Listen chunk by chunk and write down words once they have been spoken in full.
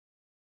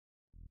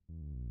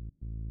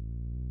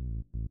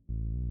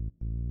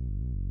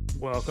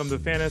Welcome to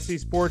Fantasy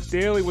Sports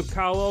Daily with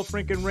Kyle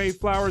Elfrink and Ray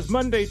Flowers,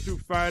 Monday through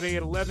Friday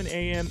at 11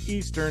 a.m.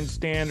 Eastern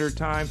Standard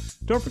Time.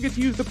 Don't forget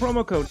to use the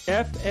promo code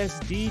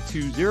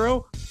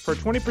FSD20 for a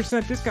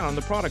 20% discount on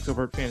the products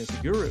over at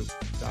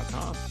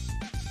fantasyguru.com.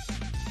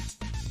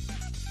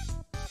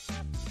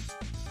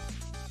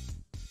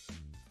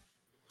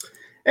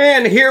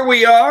 And here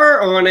we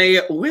are on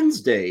a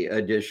Wednesday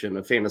edition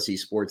of Fantasy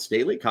Sports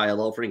Daily. Kyle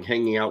Elfrink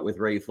hanging out with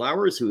Ray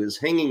Flowers, who is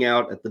hanging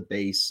out at the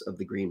base of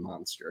the Green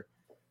Monster.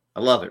 I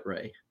love it,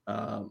 Ray.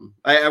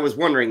 I was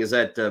wondering, is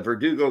that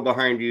Verdugo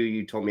behind you?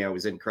 You told me I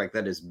was incorrect.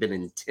 That is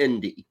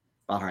Benintendi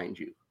behind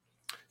you.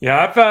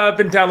 Yeah, I've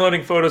been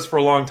downloading photos for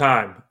a long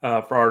time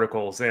for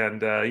articles,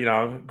 and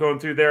going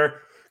through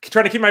there,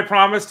 trying to keep my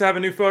promise to have a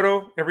new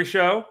photo every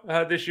show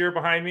this year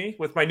behind me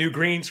with my new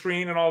green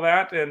screen and all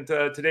that. And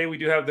today we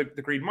do have the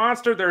Green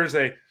Monster. There's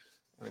get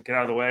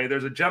out of the way.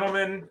 There's a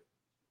gentleman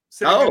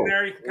sitting in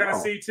there. You can kind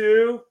of see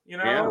too, in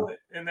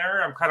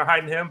there. I'm kind of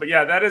hiding him. But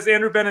yeah, that is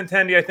Andrew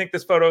Benintendi. I think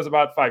this photo is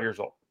about 5 years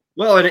old.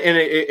 Well, and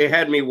it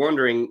had me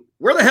wondering,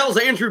 where the hell's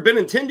Andrew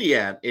Benintendi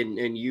at?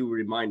 And you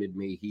reminded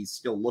me he's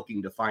still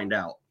looking to find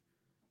out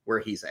where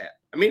he's at.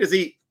 I mean,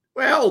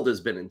 how old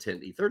is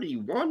Benintendi?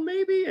 31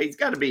 maybe? He's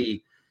got to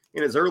be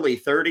in his early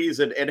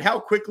 30s. And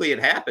how quickly it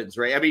happens,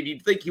 right? I mean,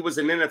 you'd think he was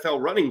an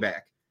NFL running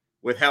back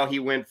with how he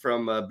went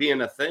from being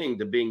a thing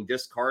to being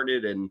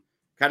discarded and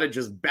kind of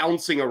just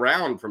bouncing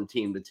around from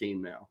team to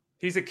team now.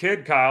 He's a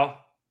kid, Kyle.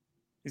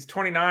 He's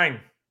 29.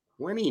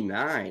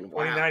 29.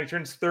 Wow. 29. He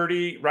turns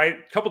 30, right?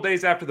 A couple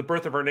days after the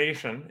birth of our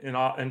nation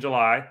in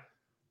July.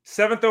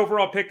 7th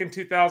overall pick in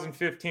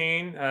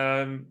 2015.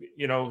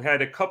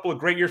 Had a couple of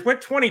great years.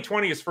 Went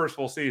 2020 his first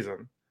full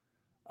season.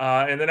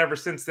 And then ever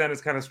since then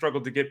has kind of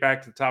struggled to get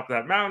back to the top of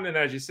that mountain. And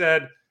as you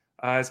said,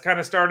 has kind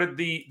of started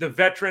the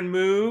veteran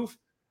move.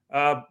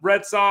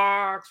 Red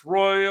Sox,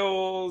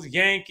 Royals,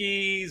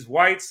 Yankees,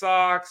 White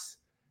Sox,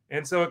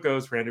 and so it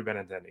goes for Andrew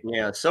Benintendi.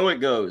 Yeah, so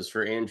it goes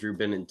for Andrew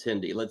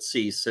Benintendi. Let's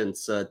see,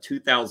 since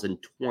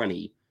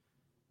 2020,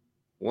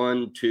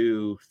 1,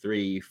 2,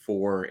 3,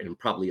 4, and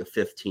probably a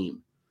fifth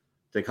team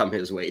to come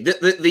his way.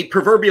 The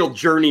proverbial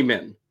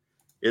journeyman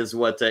is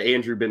what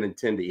Andrew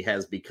Benintendi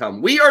has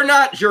become. We are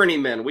not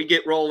journeymen. We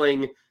get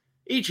rolling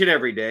each and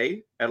every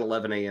day at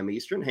 11 a.m.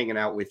 Eastern, hanging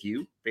out with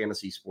you,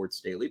 Fantasy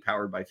Sports Daily,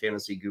 powered by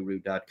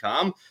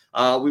fantasyguru.com.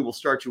 We will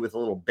start you with a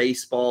little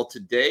baseball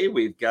today.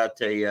 We've got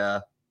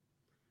a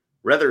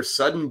rather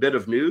sudden bit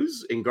of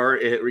news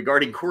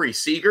regarding Corey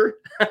Seager,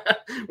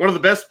 one of the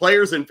best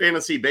players in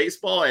fantasy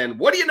baseball. And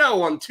what do you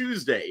know, on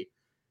Tuesday,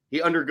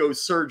 he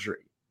undergoes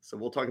surgery. So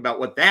we'll talk about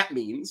what that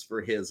means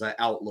for his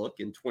outlook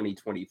in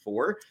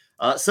 2024.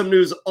 Some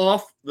news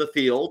off the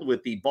field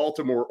with the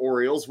Baltimore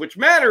Orioles, which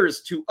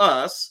matters to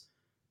us,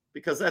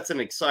 because that's an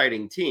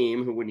exciting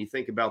team who, when you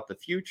think about the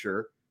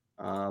future,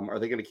 are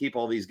they going to keep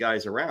all these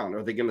guys around?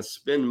 Are they going to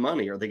spend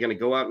money? Are they going to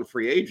go out in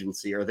free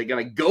agency? Are they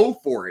going to go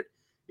for it,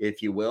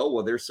 if you will?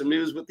 Well, there's some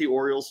news with the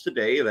Orioles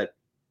today that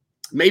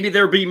maybe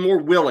they'll be more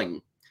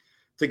willing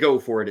to go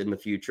for it in the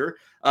future.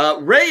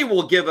 Ray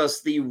will give us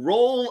the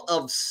roll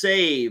of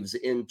saves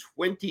in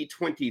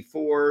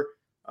 2024.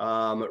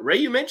 Ray,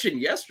 you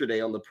mentioned yesterday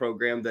on the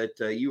program that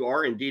you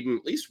are indeed in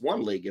at least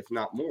one league, if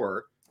not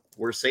more,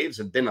 where saves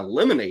have been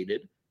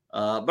eliminated.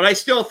 But I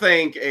still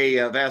think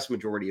a vast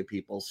majority of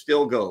people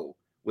still go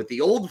with the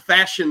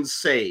old-fashioned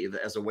save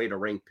as a way to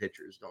rank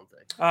pitchers, don't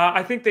they?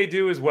 I think they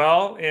do as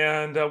well,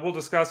 and we'll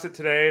discuss it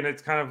today. And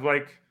it's kind of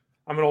like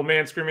I'm an old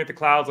man screaming at the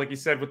clouds, like you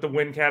said, with the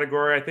win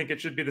category. I think it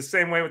should be the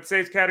same way with the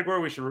saves category.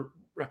 We should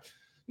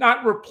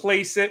not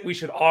replace it. We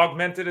should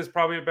augment it, is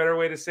probably a better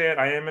way to say it.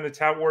 I am in a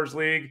Tout Wars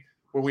League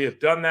where we have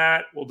done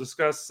that. We'll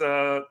discuss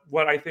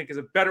what I think is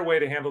a better way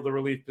to handle the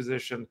relief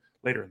position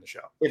later in the show.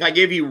 If I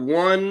gave you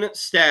one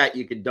stat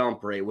you could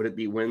dump, Ray, would it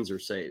be wins or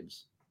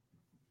saves?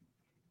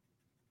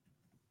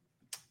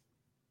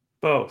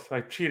 Both.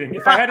 Like cheating.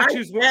 If I had to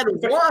choose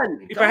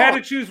I had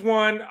to choose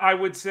one, I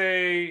would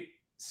say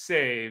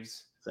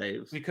saves.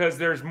 Because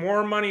there's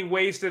more money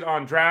wasted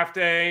on draft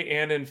day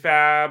and in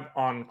fab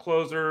on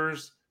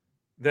closers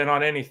than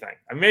on anything.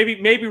 And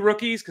maybe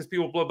rookies, because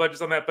people blow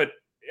budgets on that. But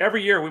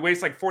every year we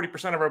waste like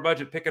 40% of our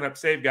budget picking up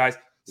save guys.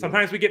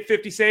 Sometimes we get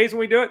 50 saves when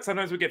we do it.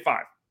 Sometimes we get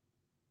 5.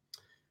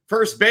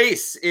 First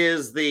base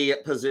is the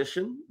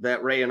position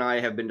that Ray and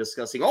I have been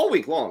discussing all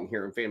week long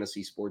here in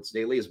Fantasy Sports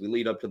Daily as we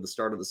lead up to the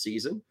start of the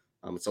season.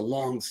 It's a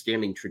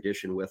long-standing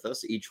tradition with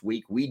us. Each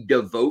week we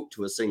devote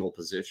to a single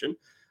position.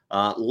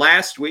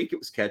 Last week it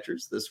was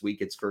catchers. This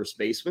week it's first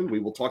baseman. We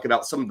will talk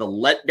about some of the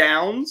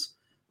letdowns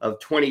of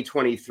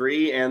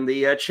 2023 and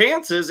the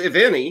chances, if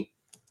any,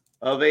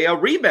 of a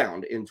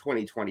rebound in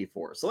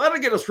 2024. So that'll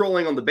get us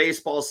rolling on the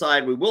baseball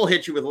side. We will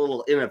hit you with a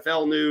little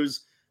NFL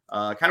news.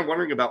 Kind of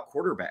wondering about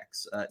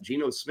quarterbacks.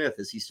 Geno Smith,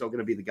 is he still going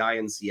to be the guy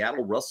in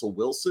Seattle? Russell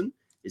Wilson,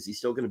 is he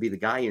still going to be the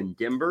guy in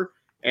Denver?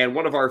 And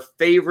one of our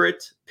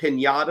favorite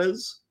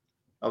piñatas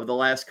of the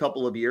last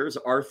couple of years,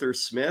 Arthur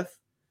Smith.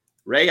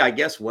 Ray, I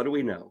guess, what do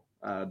we know?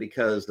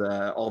 Because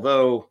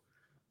although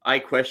I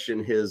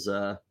question his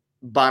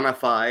bona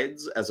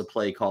fides as a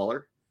play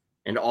caller,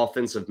 an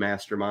offensive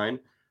mastermind.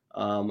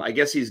 I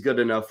guess he's good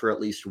enough for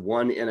at least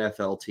one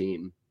NFL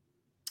team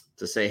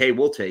to say, hey,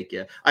 we'll take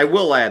you. I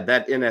will add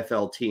that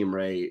NFL team,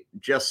 Ray,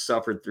 just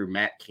suffered through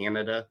Matt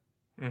Canada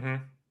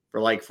for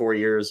like 4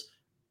 years.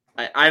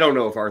 I don't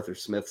know if Arthur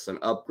Smith's an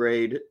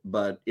upgrade,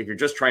 but if you're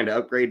just trying to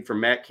upgrade from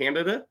Matt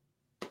Canada,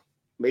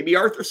 maybe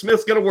Arthur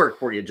Smith's going to work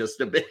for you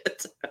just a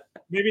bit.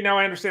 Maybe now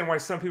I understand why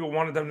some people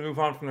wanted them to move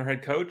on from their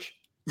head coach.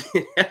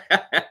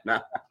 Nah.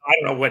 I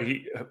don't know what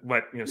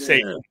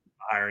Saban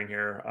hiring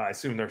here. I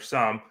assume there's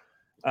some.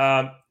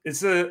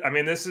 This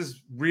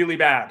is really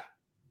bad.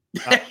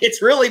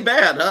 It's really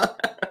bad, huh?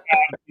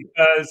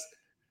 Because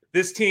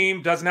this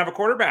team doesn't have a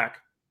quarterback.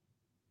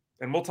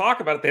 And we'll talk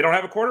about it. They don't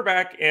have a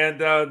quarterback.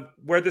 And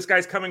where this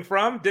guy's coming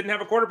from, didn't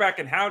have a quarterback.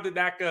 And how did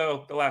that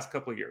go the last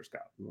couple of years,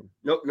 Kyle?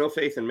 No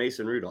faith in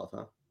Mason Rudolph,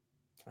 huh?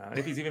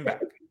 If he's even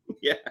back.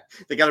 Yeah,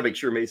 they got to make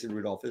sure Mason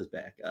Rudolph is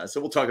back. So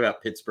we'll talk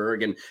about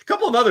Pittsburgh and a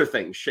couple of other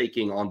things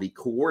shaking on the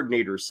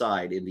coordinator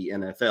side in the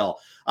NFL.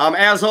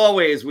 As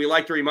always, we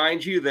like to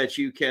remind you that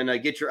you can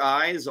get your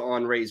eyes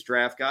on Ray's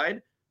draft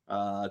guide.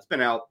 It's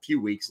been out a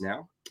few weeks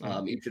now.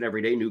 Each and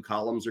every day, new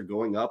columns are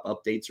going up.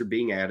 Updates are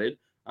being added.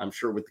 I'm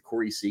sure with the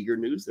Corey Seager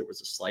news, there was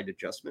a slight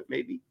adjustment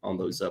maybe on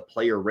those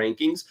player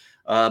rankings.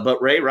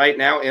 But Ray, right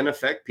now, in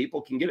effect,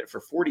 people can get it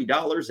for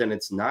 $40. And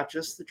it's not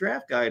just the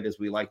draft guide, as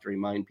we like to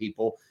remind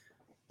people,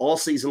 all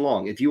season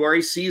long. If you are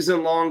a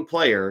season-long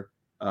player,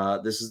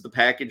 this is the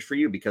package for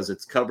you because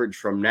it's coverage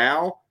from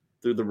now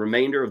through the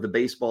remainder of the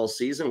baseball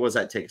season. What does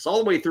that take us? All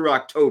the way through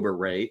October,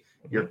 Ray.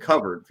 You're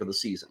covered for the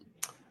season.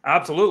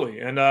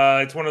 Absolutely. And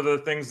it's one of the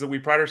things that we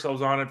pride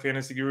ourselves on at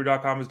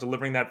fantasyguru.com is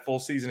delivering that full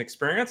season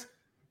experience.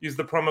 Use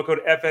the promo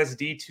code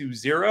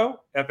FSD20,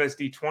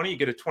 FSD20. You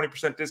get a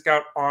 20%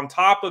 discount on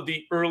top of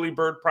the early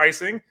bird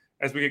pricing.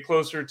 As we get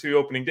closer to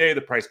opening day,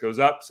 the price goes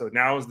up. So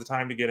now is the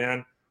time to get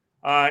in.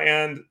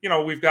 And,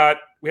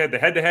 we had the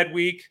head-to-head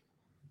week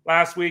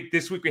last week.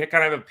 This week we had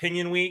kind of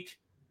opinion week.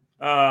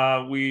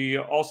 We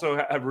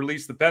also have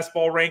released the best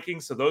ball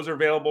rankings. So those are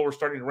available. We're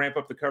starting to ramp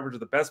up the coverage of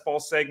the best ball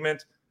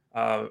segment.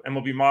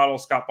 MLB model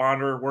Scott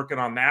Bonder working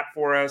on that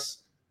for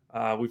us.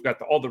 We've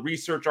got all the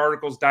research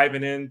articles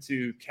diving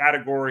into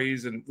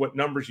categories and what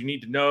numbers you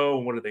need to know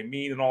and what do they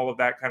mean and all of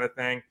that kind of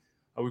thing.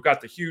 We've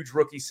got the huge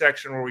rookie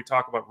section where we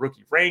talk about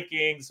rookie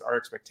rankings, our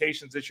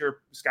expectations this year,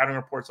 scouting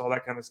reports, all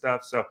that kind of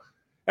stuff. So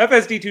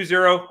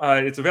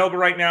FSD20, it's available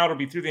right now. It'll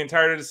be through the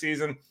entirety of the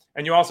season.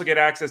 And you also get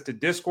access to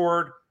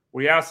Discord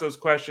where you ask those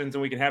questions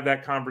and we can have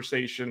that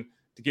conversation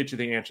to get you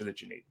the answer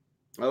that you need.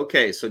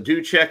 Okay, so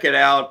do check it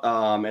out.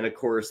 And of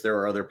course, there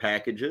are other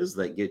packages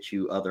that get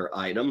you other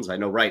items. I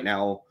know right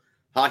now,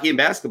 hockey and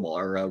basketball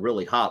are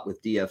really hot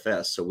with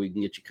DFS, so we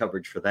can get you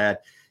coverage for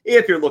that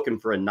if you're looking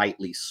for a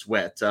nightly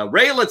sweat.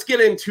 Ray, let's get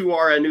into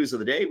our news of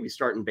the day. We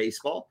start in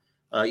baseball.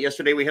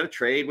 Yesterday, we had a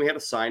trade. We had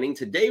a signing.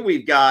 Today,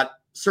 we've got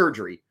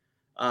surgery,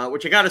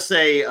 which I got to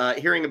say,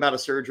 hearing about a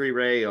surgery,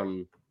 Ray,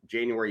 on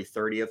January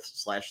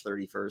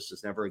 30th/31st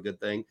is never a good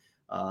thing,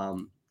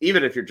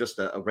 even if you're just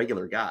a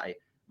regular guy.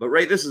 But,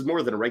 Ray, this is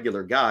more than a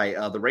regular guy.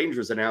 The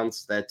Rangers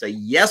announced that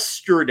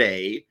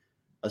yesterday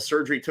a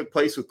surgery took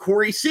place with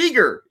Corey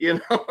Seager,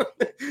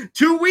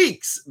 2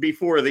 weeks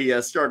before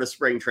the start of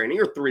spring training,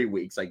 or 3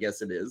 weeks, I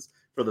guess it is,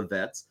 for the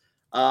vets.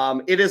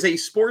 It is a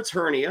sports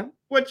hernia,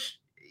 which,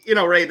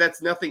 Ray,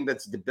 that's nothing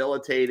that's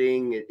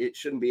debilitating. It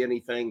shouldn't be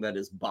anything that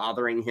is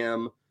bothering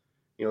him,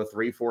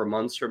 3-4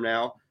 months from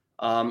now.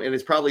 And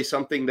it's probably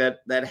something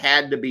that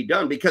had to be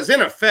done because,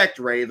 in effect,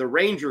 Ray, the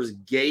Rangers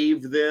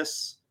gave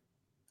this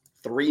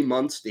 3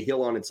 months to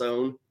heal on its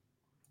own,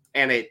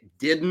 and it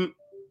didn't.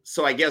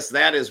 So I guess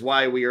that is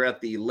why we are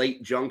at the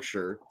late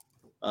juncture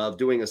of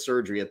doing a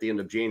surgery at the end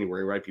of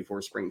January, right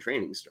before spring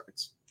training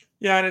starts.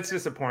 Yeah, and it's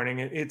disappointing.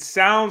 It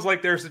sounds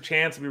like there's a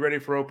chance to be ready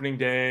for opening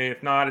day.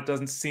 If not, it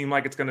doesn't seem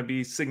like it's going to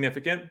be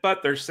significant,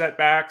 but there's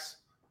setbacks.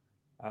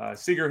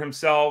 Seager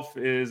himself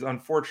is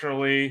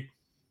unfortunately,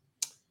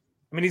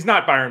 he's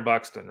not Byron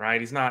Buxton, right?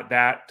 He's not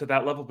to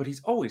that level, but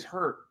he's always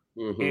hurt.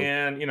 Mm-hmm.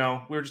 And,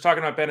 we were just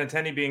talking about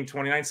Benintendi being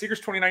 29.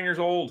 Seager's 29 years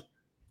old.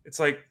 It's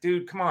like,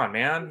 dude, come on,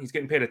 man. He's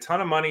getting paid a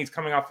ton of money. He's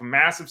coming off a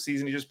massive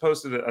season. He just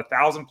posted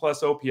 1,000+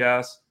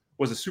 OPS,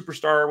 was a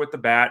superstar with the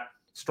bat,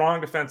 strong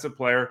defensive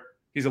player.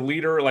 He's a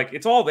leader. Like,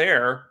 it's all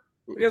there,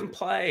 but he doesn't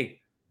play.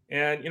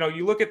 And,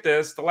 you look at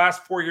this, the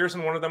last 4 years,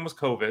 and one of them was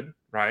COVID,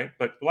 right?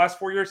 But the last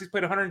 4 years, he's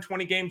played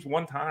 120 games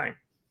one time.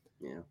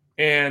 Yeah.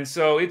 And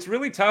so it's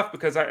really tough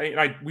because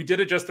we did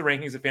adjust the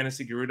rankings at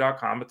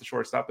fantasyguru.com at the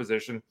shortstop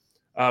position.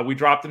 We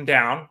dropped him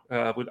down.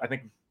 I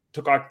think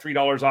took like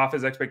 $3 off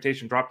his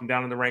expectation, dropped him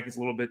down in the rankings a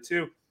little bit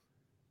too.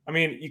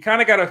 You kind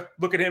of got to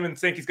look at him and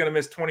think he's going to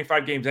miss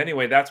 25 games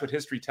anyway. That's what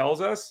history tells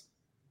us.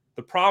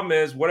 The problem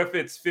is, what if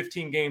it's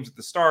 15 games at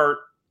the start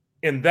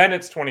and then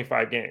it's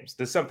 25 games?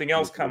 Does something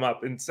else come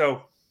up? And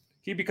so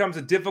he becomes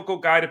a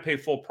difficult guy to pay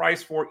full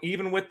price for,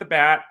 even with the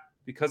bat,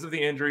 because of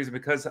the injuries and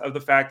because of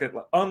the fact that,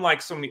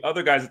 unlike so many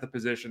other guys at the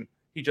position,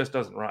 he just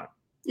doesn't run.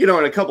 In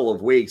a couple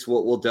of weeks,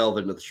 we'll delve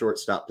into the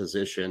shortstop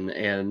position.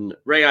 And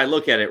Ray, I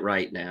look at it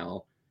right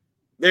now.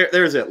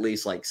 There's at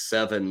least like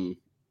 7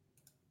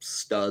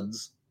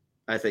 studs,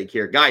 I think,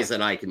 here. Guys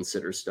that I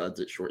consider studs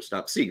at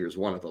shortstop. Seager's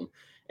one of them.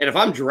 And if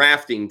I'm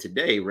drafting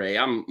today, Ray,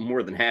 I'm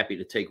more than happy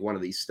to take one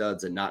of these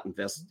studs and not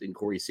invest in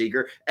Corey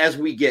Seager as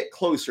we get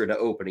closer to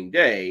opening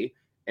day.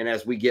 And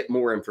as we get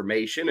more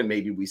information and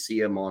maybe we see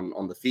him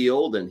on the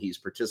field and he's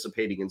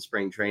participating in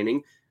spring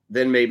training,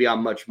 then maybe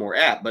I'm much more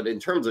apt. But in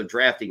terms of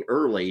drafting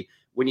early,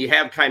 when you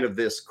have kind of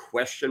this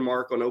question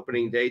mark on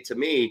opening day, to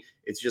me,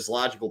 it's just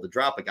logical to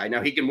drop a guy.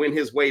 Now, he can win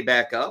his way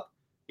back up,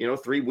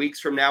 3 weeks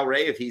from now,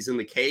 Ray, if he's in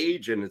the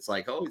cage and it's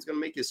like, oh, he's going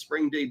to make his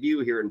spring debut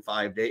here in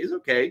 5 days.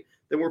 Okay,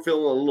 then we're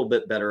feeling a little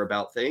bit better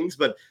about things.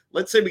 But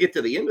let's say we get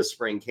to the end of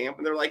spring camp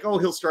and they're like, oh,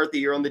 he'll start the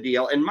year on the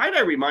DL. And might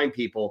I remind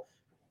people,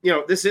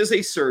 this is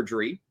a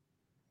surgery.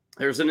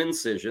 There's an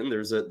incision.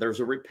 There's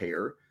a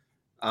repair.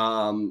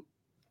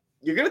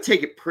 You're going to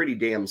take it pretty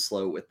damn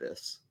slow with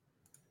this.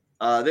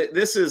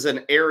 This is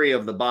an area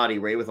of the body,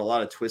 Ray, with a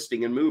lot of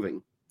twisting and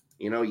moving.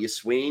 You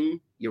swing,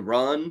 you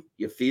run,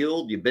 you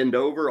field, you bend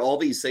over, all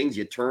these things,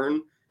 you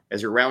turn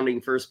as you're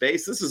rounding first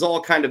base. This is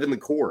all kind of in the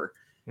core.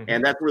 Mm-hmm.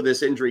 And that's where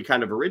this injury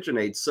kind of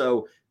originates.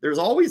 So there's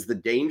always the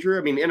danger.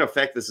 I mean, in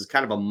effect, this is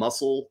kind of a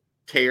muscle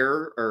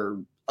tear or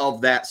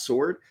of that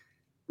sort.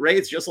 Ray,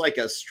 it's just like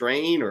a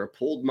strain or a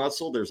pulled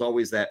muscle. There's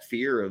always that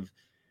fear of,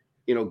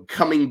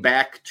 coming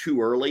back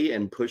too early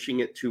and pushing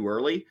it too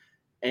early.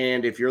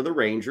 And if you're the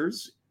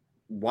Rangers,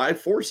 why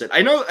force it?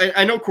 I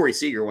know Corey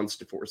Seager wants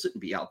to force it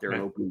and be out there on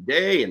opening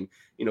day and,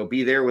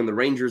 be there when the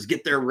Rangers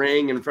get their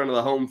ring in front of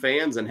the home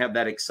fans and have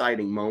that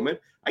exciting moment.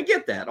 I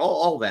get that,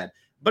 all that.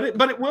 But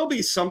it will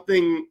be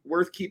something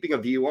worth keeping a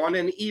view on.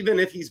 And even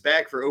if he's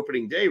back for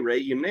opening day, Ray,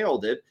 you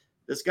nailed it.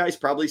 This guy's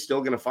probably still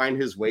going to find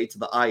his way to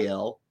the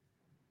IL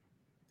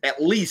at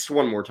least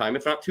one more time,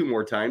 if not two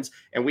more times.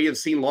 And we have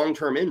seen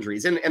long-term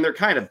injuries. And they're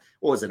kind of,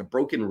 what was it, a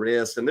broken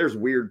wrist? And there's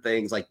weird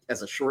things like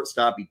as a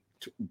shortstop, he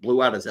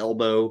blew out his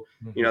elbow.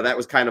 Mm-hmm. That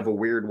was kind of a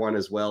weird one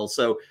as well.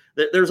 So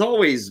there's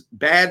always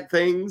bad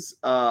things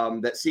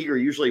that Seager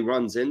usually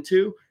runs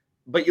into.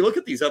 But you look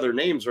at these other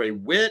names, Ray,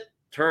 Witt,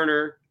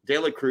 Turner, De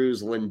La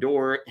Cruz,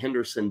 Lindor,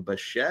 Henderson,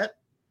 Bichette.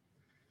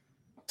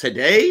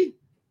 Today,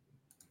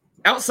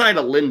 outside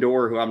of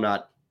Lindor, who I'm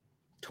not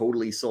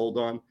totally sold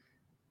on,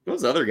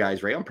 those other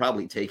guys, Ray, I'm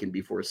probably taking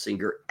before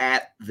Seager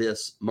at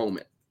this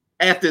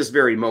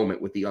very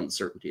moment with the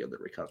uncertainty of the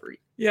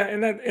recovery. Yeah,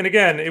 and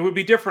again, it would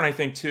be different, I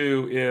think,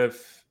 too,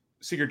 if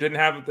Seager didn't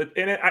have the.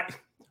 And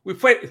we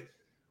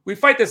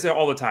fight this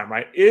all the time,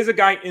 right? Is a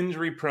guy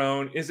injury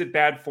prone? Is it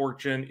bad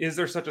fortune? Is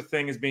there such a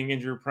thing as being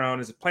injury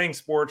prone? Is it playing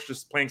sports,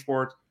 just playing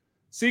sports?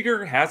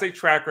 Seager has a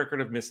track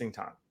record of missing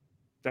time.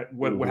 That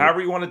however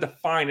you want to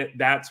define it,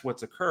 that's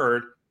what's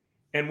occurred.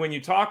 And when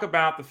you talk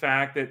about the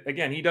fact that,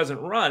 again, he doesn't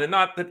run, and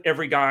not that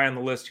every guy on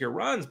the list here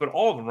runs, but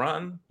all of them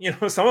run.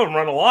 Some of them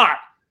run a lot.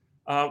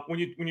 When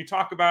you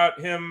talk about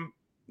him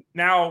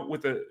now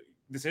with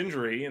this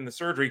injury and the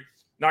surgery,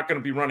 not going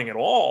to be running at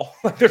all.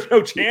 There's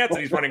no chance that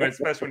he's running,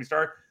 especially when he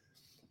starts.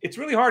 It's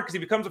really hard because he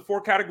becomes a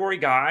 4-category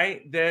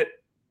guy that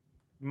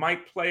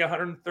might play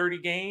 130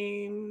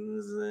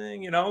 games.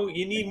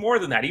 You need more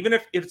than that. Even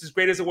if it's as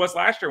great as it was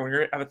last year when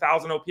you're at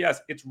 1,000 OPS,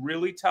 it's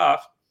really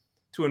tough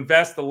to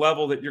invest the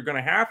level that you're going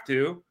to have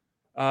to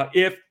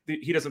if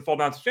he doesn't fall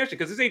down substantially,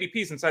 because his ADP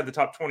is inside the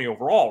top 20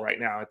 overall right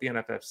now at the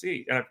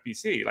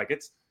NFBC.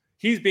 Like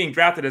he's being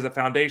drafted as a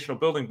foundational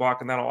building block,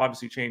 and that'll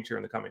obviously change here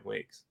in the coming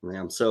weeks.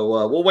 Yeah,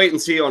 so we'll wait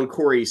and see on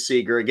Corey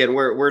Seager. Again,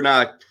 we're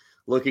not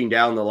looking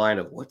down the line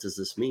of what does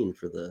this mean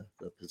for the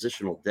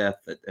positional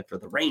depth for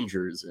the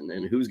Rangers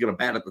and who's going to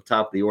bat at the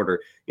top of the order.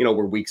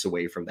 We're weeks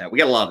away from that. We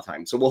got a lot of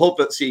time. So we'll hope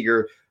that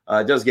Seager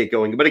does get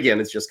going. But again,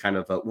 it's just kind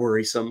of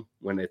worrisome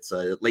when it's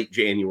late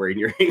January and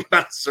you're hearing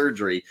about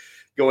surgery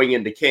going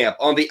into camp.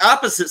 On the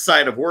opposite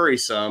side of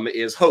worrisome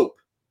is hope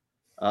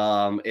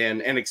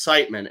and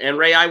excitement. And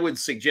Ray, I would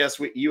suggest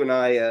you and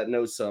I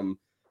know some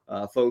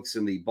folks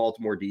in the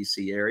Baltimore,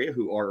 D.C. area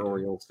who are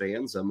Orioles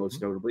fans,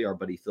 most notably our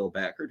buddy Phil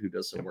Backert, who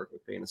does some work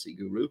with Fantasy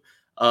Guru.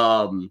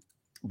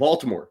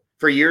 Baltimore,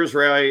 for years,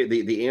 Ray,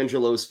 the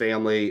Angelos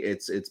family,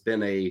 it's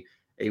been a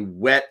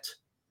wet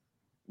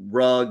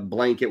rug,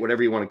 blanket,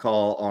 whatever you want to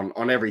call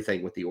on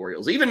everything with the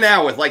Orioles. Even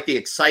now with like the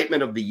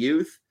excitement of the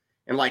youth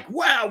and like,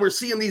 wow, we're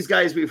seeing these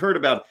guys we've heard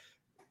about.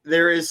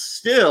 There is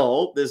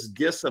still this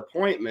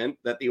disappointment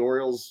that the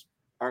Orioles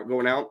aren't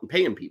going out and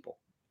paying people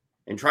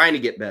and trying to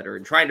get better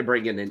and trying to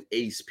bring in an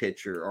ace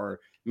pitcher or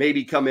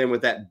maybe come in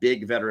with that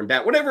big veteran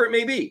bat, whatever it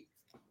may be.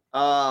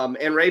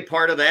 And Ray,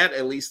 part of that,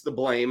 at least the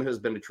blame, has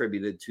been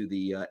attributed to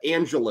the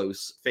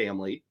Angelos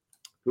family,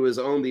 who has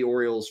owned the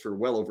Orioles for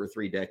well over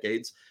 3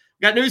 decades.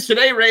 Got news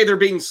today, Ray, they're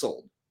being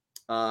sold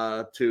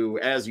to,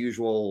 as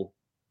usual,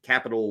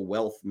 capital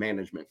wealth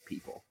management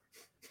people.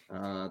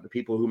 The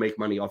people who make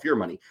money off your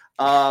money.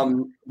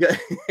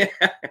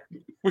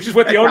 Which is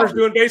what the owners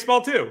do in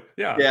baseball too.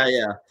 Yeah.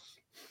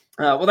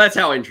 Well, that's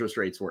how interest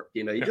rates work.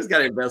 You just got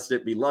to invest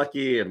it, be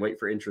lucky, and wait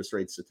for interest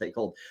rates to take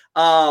hold.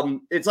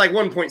 It's like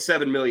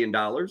 $1.7 million.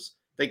 I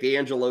think the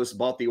Angelos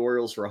bought the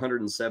Orioles for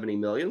 $170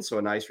 million, so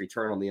a nice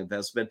return on the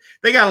investment.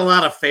 They got a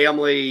lot of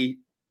family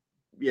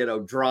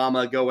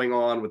drama going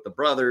on with the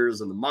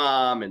brothers and the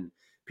mom, and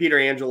Peter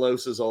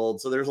Angelos is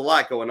old. So there's a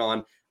lot going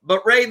on.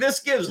 But Ray,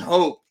 this gives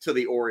hope to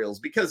the Orioles,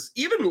 because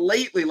even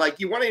lately, like,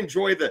 you want to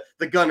enjoy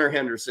the Gunnar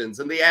Hendersons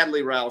and the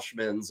Adley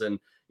Rauschmans and,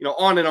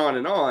 on and on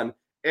and on.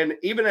 And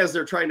even as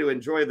they're trying to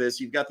enjoy this,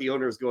 you've got the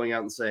owners going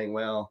out and saying,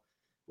 well,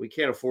 we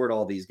can't afford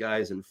all these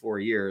guys in 4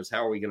 years.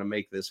 How are we going to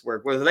make this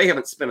work? Well, they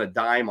haven't spent a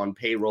dime on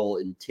payroll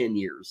in 10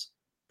 years.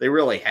 They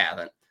really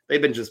haven't.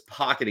 They've been just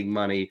pocketing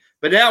money.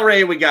 But now,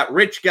 Ray, we got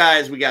rich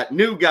guys, we got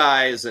new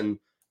guys, and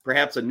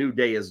perhaps a new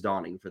day is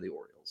dawning for the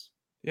Orioles.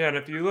 Yeah, and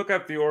if you look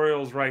up the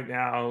Orioles right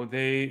now,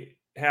 they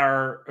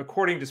are,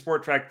 according to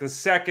Sport Track, the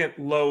second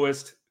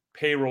lowest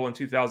payroll in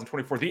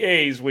 2024. The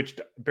A's, which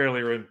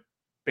barely are in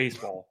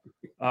baseball,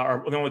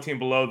 are the only team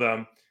below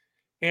them.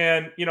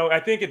 And, I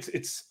think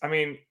it's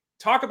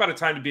talk about a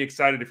time to be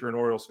excited if you're an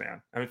Orioles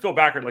fan. I mean, Phil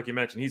Backert, like you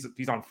mentioned,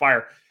 he's on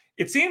fire.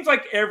 It seems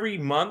like every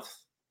month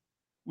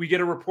we get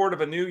a report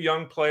of a new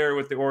young player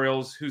with the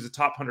Orioles who's a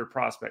top 100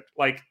 prospect.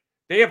 Like,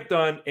 they have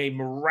done a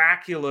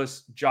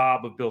miraculous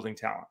job of building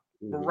talent.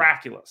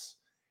 Miraculous.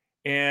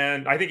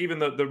 And I think even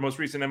the most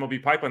recent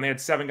MLB pipeline, they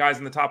had 7 guys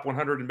in the top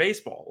 100 in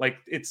baseball. Like,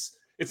 it's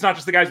not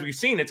just the guys we've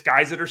seen, it's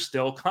guys that are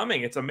still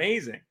coming. It's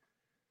amazing.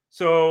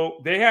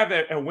 So they have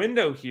a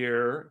window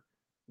here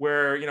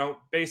where,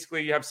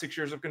 basically you have 6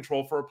 years of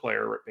control for a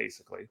player.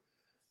 Basically,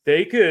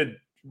 they could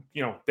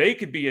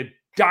be a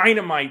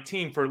dynamite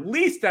team for at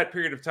least that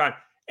period of time.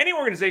 Any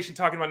organization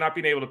talking about not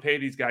being able to pay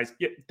these guys,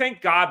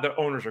 thank God the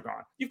owners are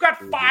gone. You've got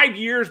 5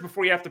 years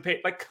before you have to pay.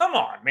 Like, come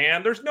on,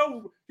 man.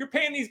 You're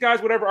paying these guys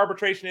whatever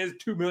arbitration is,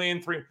 $2 million,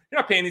 $3 million.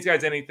 You're not paying these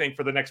guys anything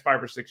for the next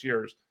 5 or 6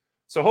 years.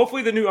 So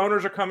hopefully the new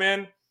owners will come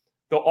in.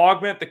 They'll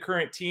augment the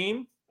current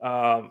team.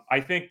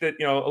 I think that,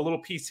 a little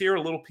piece here,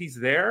 a little piece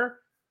there,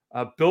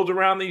 build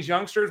around these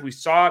youngsters. We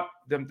saw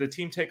the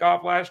team take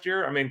off last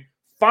year. I mean,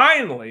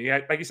 finally,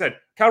 like you said,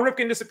 Cal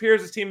Ripken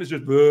disappears. This team is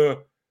just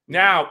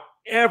now.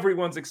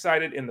 Everyone's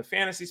excited in the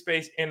fantasy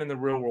space and in the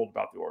real world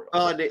about the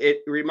Orioles. It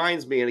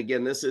reminds me, and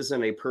again, this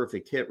isn't a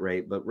perfect hit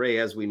rate, but Ray,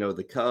 as we know,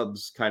 the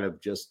Cubs kind of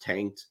just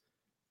tanked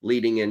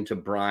leading into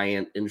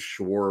Bryant and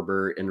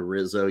Schwarber and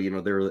Rizzo.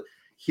 They're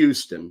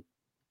Houston,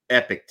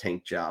 epic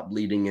tank job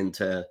leading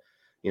into,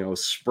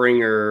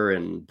 Springer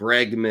and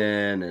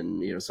Bregman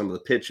and, some of the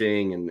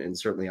pitching and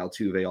certainly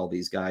Altuve, all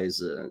these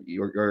guys,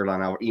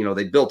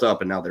 they built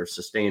up and now they're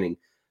sustaining.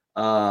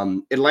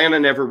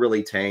 Atlanta never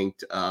really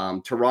tanked.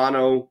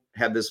 Toronto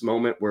had this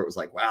moment where it was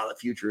like, wow, the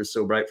future is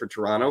so bright for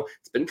Toronto.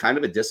 It's been kind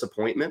of a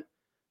disappointment.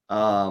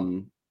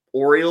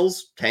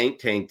 Orioles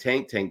tank.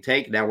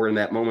 Now we're in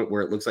that moment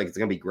where it looks like it's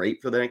going to be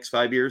great for the next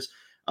 5 years.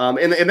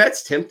 And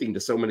that's tempting to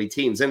so many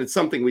teams. And it's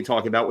something we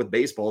talk about with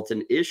baseball. It's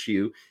an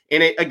issue.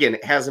 And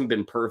it hasn't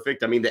been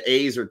perfect. I mean, the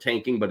A's are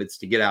tanking, but it's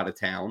to get out of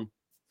town,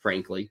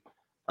 frankly.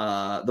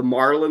 The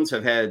Marlins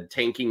have had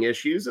tanking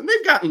issues and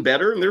they've gotten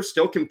better and they're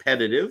still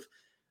competitive.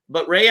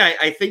 But Ray,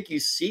 I think you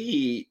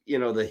see,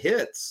 the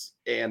hits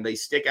and they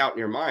stick out in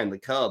your mind. The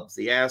Cubs,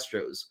 the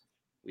Astros,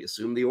 we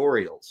assume the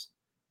Orioles.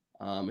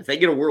 If they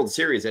get a World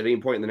Series at any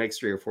point in the next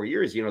 3 or 4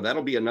 years,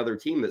 that'll be another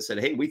team that said,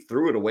 hey, we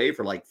threw it away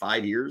for like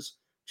 5 years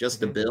just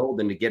to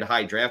build and to get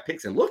high draft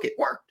picks. And look, it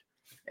worked.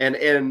 And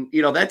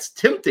that's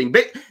tempting.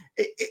 But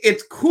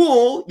it's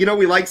cool.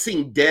 We like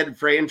seeing dead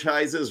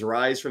franchises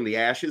rise from the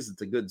ashes.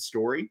 It's a good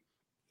story.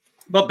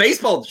 But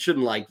baseball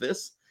shouldn't like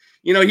this.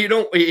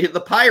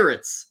 The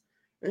Pirates,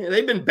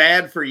 they've been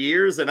bad for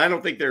years, and I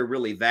don't think they're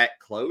really that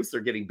close.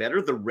 They're getting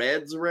better. The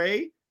Reds,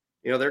 Ray,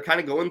 they're kind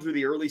of going through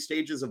the early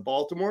stages of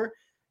Baltimore.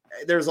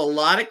 There's a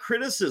lot of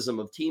criticism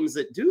of teams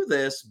that do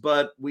this,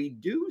 but we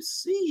do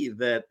see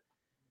that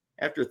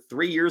after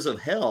 3 years of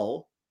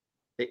hell,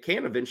 it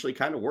can eventually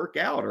kind of work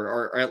out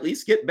or at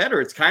least get better.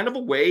 It's kind of a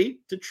way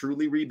to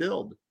truly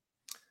rebuild.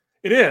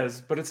 It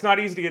is, but it's not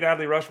easy to get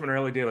Adley Rutschman or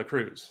Ellie De La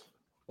Cruz.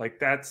 Like,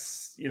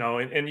 that's,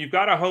 and you've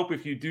got to hope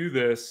if you do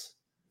this,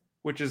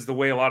 which is the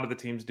way a lot of the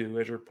teams do,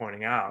 as you're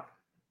pointing out,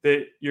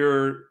 that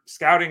your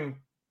scouting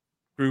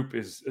group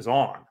is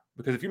on.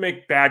 Because if you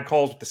make bad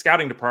calls with the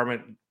scouting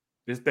department,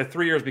 that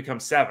 3 years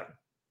becomes 7,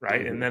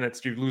 right? And then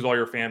you lose all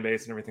your fan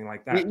base and everything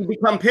like that. You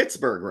become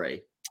Pittsburgh,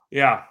 Ray.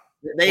 Yeah.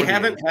 They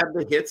haven't had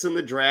the hits in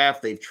the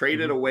draft. They've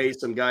traded away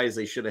some guys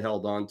they should have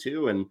held on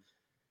to. And,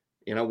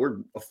 we're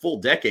a full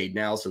decade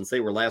now since they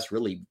were last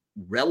really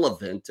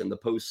relevant in the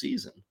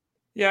postseason.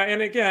 Yeah,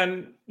 and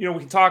again, we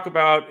can talk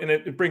about, and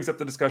it brings up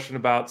the discussion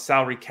about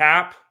salary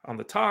cap on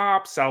the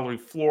top, salary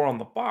floor on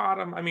the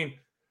bottom. I mean,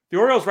 the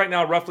Orioles right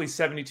now, roughly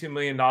 $72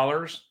 million.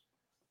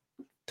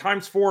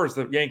 Times 4 is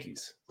the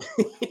Yankees.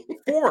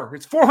 4.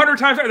 It's 400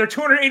 times higher. They're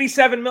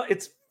 287 million.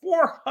 It's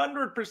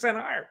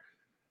 400% higher.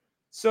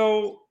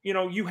 So,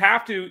 you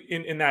have to,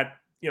 in that,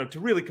 to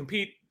really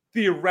compete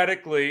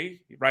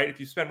theoretically, right? If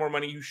you spend more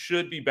money, you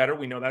should be better.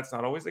 We know that's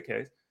not always the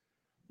case.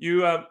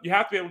 You have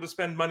to be able to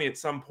spend money at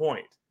some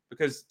point.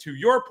 Because to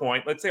your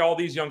point, let's say all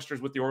these youngsters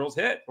with the Orioles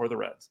hit or the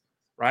Reds,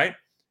 right?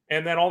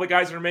 And then all the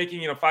guys that are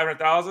making,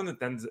 500,000,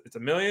 then it's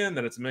 $1 million,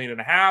 then it's $1.5 million,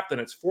 then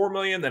it's $4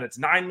 million, then it's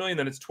 $9 million,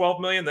 then it's $12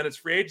 million, then it's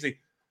free agency.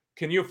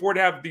 can you afford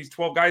to have these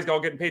 12 guys all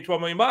getting paid $12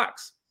 million? A lot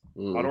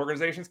of Mm.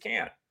 organizations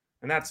can't.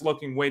 And that's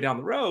looking way down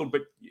the road,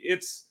 but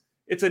it's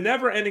a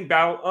never-ending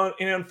battle.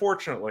 And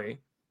unfortunately,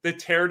 the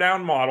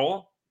tear-down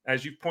model,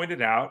 as you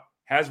pointed out,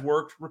 has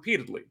worked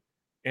repeatedly.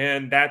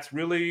 And that's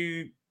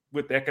really,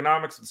 with the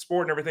economics of the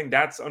sport and everything,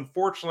 that's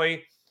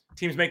unfortunately,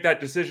 teams make that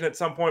decision at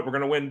some point. We're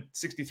going to win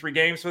 63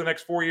 games for the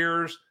next 4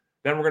 years.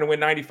 Then we're going to win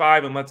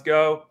 95 and let's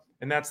go.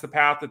 And that's the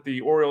path that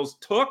the Orioles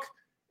took,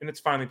 and it's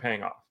finally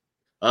paying off.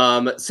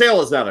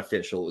 Sale is not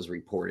official. It was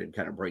reported,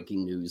 kind of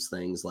breaking news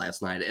things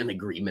last night, an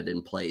agreement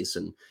in place.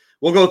 And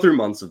we'll go through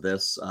months of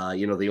this.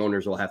 The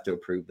owners will have to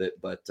approve it,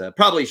 but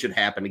probably should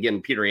happen.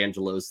 Again, Peter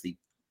Angelo's the,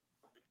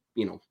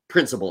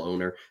 principal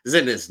owner, is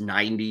in his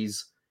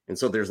 90s. And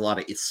so there's a lot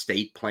of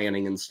estate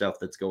planning and stuff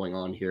that's going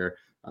on here.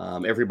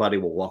 Everybody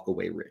will walk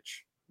away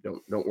rich.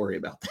 Don't worry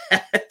about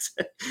that.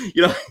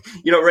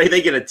 Ray,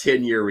 they get a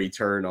 10-year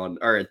return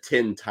or a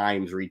 10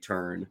 times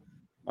return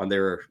on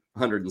their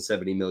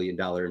 $170 million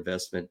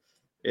investment.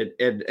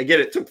 And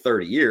again, it took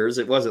 30 years.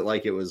 It wasn't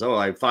like it was,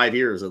 I have 5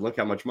 years and look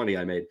how much money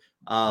I made.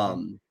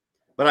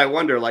 But I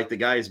wonder, like the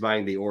guys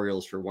buying the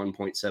Orioles for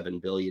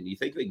 $1.7 billion, do you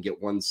think they can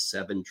get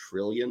 1.7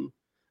 trillion?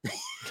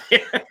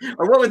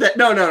 Or what would that?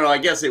 No. I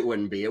guess it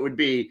wouldn't be. It would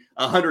be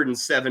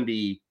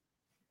 170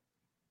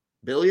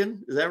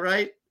 billion. Is that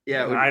right?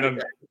 Yeah, I don't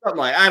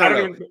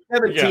know.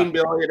 17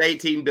 billion,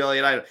 18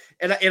 billion.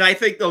 And I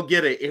think they'll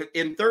get it.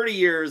 In 30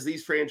 years,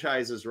 these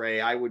franchises, Ray,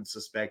 I would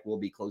suspect will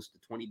be close to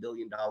 $20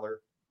 billion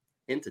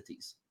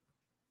entities.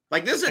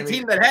 Like this is a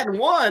team that hadn't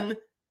won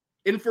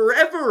in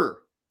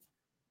forever.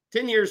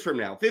 10 years from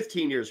now,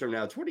 15 years from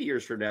now, 20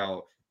 years from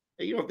now,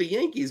 if the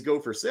Yankees go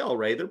for sale,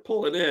 Ray, they're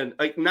pulling in,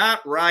 like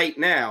not right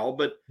now,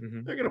 but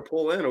they're going to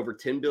pull in over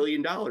 $10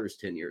 billion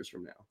 10 years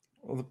from now.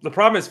 Well, the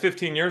problem is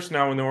 15 years from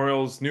now, when the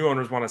Orioles' new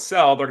owners want to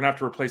sell, they're going to have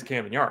to replace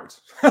Camden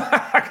Yards.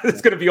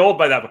 It's going to be old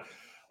by that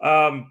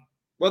point.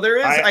 Well, there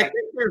is. I think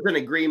there's an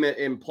agreement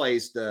in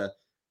place to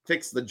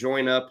fix the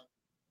joint up.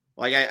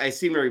 Like I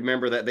seem to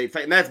remember that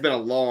and that's been a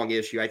long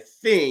issue. I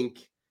think,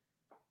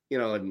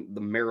 in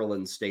the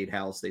Maryland State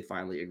House, they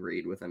finally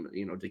agreed with them,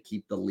 to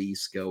keep the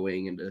lease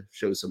going and to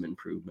show some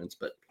improvements.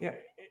 But yeah,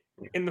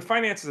 in the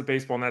finances of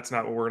baseball, and that's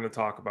not what we're going to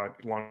talk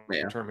about long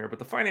term here, but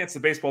the finances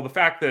of baseball, the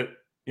fact that,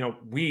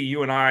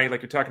 you and I,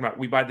 like you're talking about,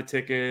 we buy the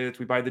tickets,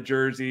 we buy the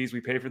jerseys, we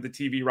pay for the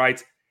TV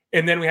rights,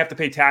 and then we have to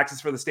pay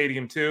taxes for the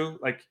stadium too.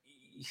 Like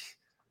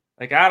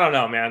I don't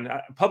know, man.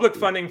 Public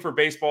funding for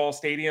baseball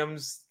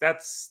stadiums,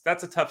 that's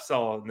a tough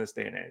sell in this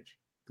day and age.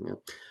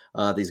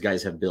 Yeah. These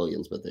guys have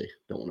billions, but they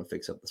don't want to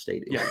fix up the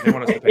stadium. Yeah, they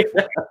want us to pay for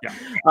it.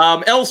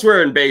 Yeah.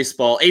 Elsewhere in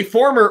baseball, a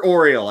former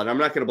Oriole, and I'm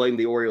not going to blame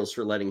the Orioles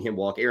for letting him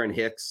walk, Aaron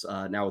Hicks,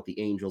 now with the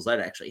Angels. That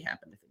actually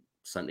happened, I think,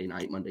 Sunday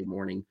night, Monday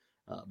morning.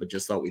 But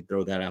just thought we'd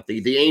throw that out.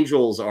 The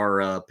Angels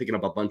are picking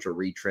up a bunch of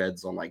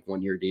retreads on like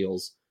 1-year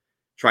deals,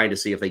 trying to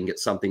see if they can get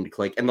something to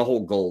click. And the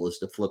whole goal is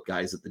to flip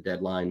guys at the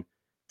deadline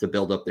to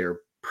build up their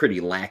pretty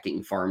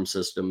lacking farm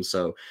system.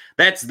 So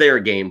that's their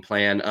game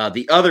plan.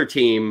 The other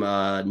team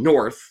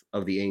north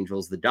of the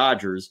Angels, the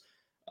Dodgers,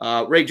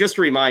 Ray, just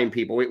to remind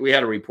people, we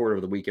had a report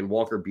over the weekend,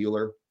 Walker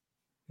Buehler,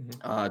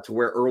 to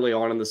where early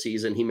on in the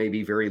season, he may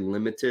be very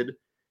limited.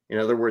 In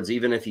other words,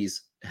 even if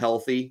he's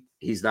healthy,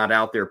 he's not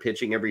out there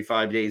pitching every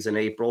 5 days in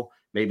April.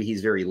 Maybe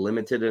he's very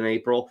limited in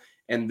April.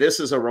 And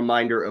this is a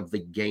reminder of the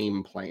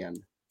game plan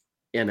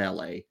in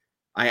LA.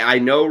 I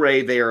know,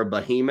 Ray, they are a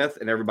behemoth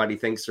and everybody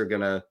thinks they're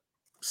going to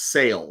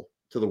sail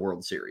to the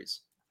World Series.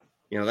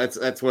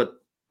 That's what,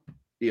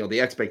 the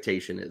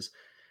expectation is.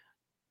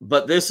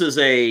 But this is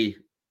a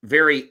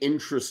very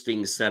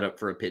interesting setup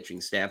for a pitching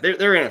staff.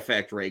 They're in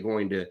effect, Ray,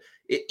 going to,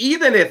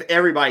 even if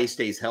everybody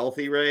stays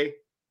healthy, Ray,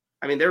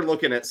 I mean, they're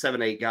looking at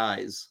 7-8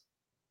 guys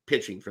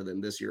pitching for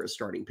them this year as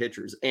starting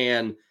pitchers.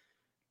 And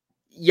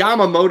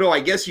Yamamoto, I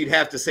guess you'd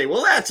have to say,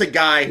 well, that's a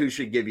guy who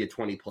should give you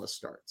 20-plus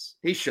starts.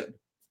 He should.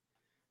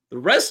 The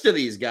rest of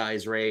these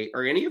guys, Ray,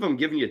 are any of them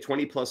giving you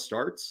 20-plus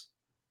starts?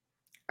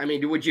 I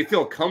mean, would you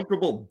feel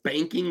comfortable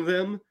banking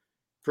them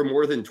for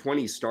more than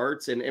 20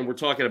 starts? And we're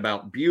talking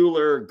about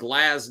Buehler,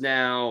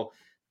 Glasnow,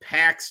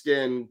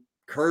 Paxton,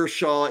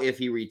 Kershaw, if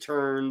he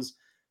returns,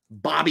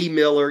 Bobby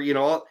Miller,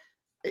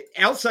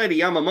 outside of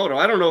Yamamoto,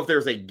 I don't know if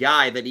there's a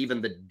guy that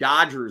even the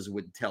Dodgers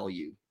would tell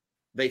you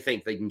they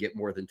think they can get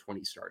more than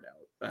 20 start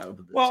out of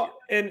this year.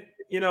 And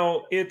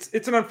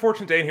it's an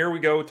unfortunate day. And here we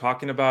go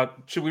talking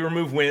about, should we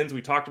remove wins?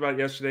 We talked about it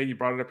yesterday. You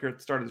brought it up here at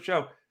the start of the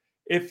show.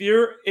 If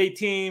you're a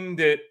team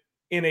that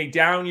in a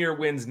down year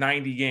wins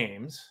 90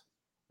 games,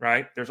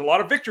 right? There's a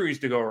lot of victories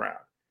to go around.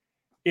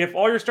 If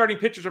all your starting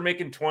pitchers are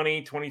making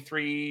 20,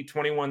 23,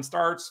 21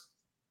 starts,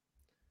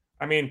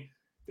 I mean,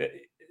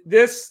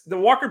 the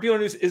Walker Buehler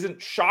news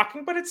isn't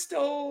shocking, but it's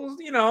still,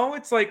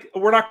 it's like,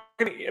 we're not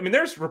going to,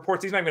 there's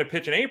reports he's not going to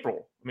pitch in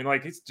April. They're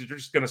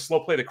just going to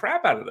slow play the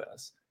crap out of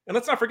this. And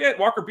let's not forget,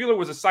 Walker Buehler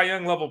was a Cy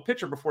Young level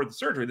pitcher before the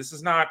surgery. This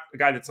is not a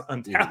guy that's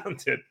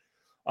untalented.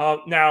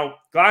 Now,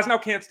 Glasnow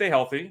can't stay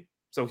healthy,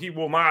 so he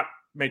will not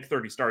make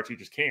 30 starts. He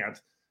just can't.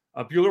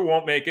 Buehler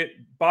won't make it.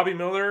 Bobby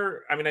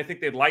Miller, I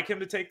think they'd like him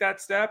to take that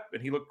step,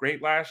 and he looked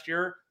great last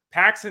year.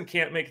 Paxton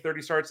can't make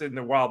 30 starts in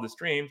their wildest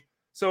dreams.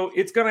 So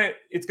it's gonna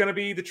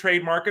be the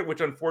trade market,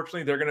 which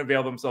unfortunately they're gonna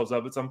avail themselves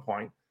of at some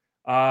point.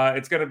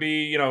 It's gonna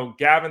be,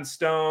 Gavin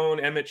Stone,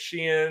 Emmett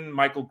Sheehan,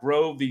 Michael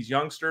Grove. These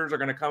youngsters are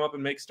gonna come up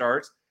and make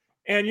starts.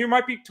 And you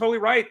might be totally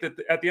right that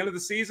at the end of the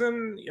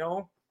season,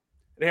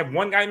 they have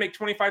one guy make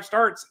 25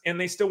 starts and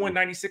they still win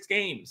 96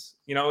 games.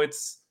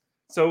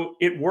 So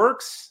it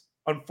works,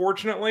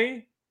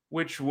 unfortunately,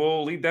 which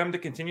will lead them to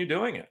continue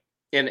doing it.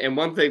 And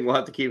one thing we'll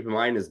have to keep in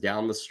mind is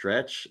down the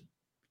stretch,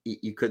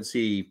 you could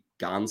see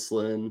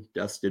Gonsolin,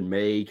 Dustin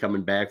May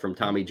coming back from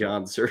Tommy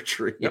John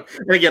surgery. Yep.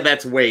 And again,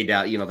 that's way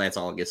down, that's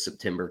August,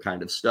 September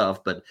kind of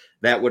stuff. But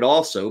that would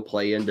also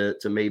play into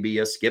maybe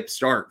a skip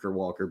start for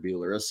Walker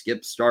Buehler, a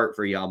skip start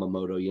for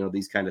Yamamoto,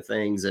 these kind of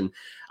things. And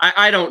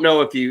I don't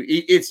know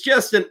it's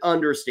just an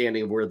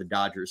understanding of where the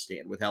Dodgers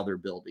stand with how they're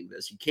building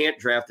this. You can't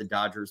draft a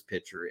Dodgers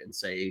pitcher and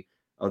say,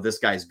 oh, this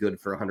guy's good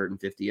for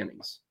 150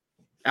 innings.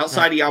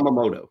 Outside of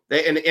Yamamoto.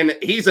 And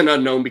he's an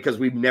unknown because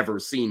we've never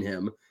seen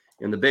him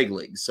in the big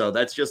leagues. So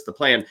that's just the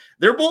plan.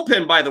 Their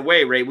bullpen, by the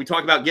way, Ray, we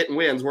talk about getting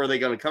wins. Where are they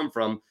going to come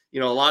from? A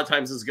lot of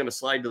times it's going to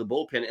slide to the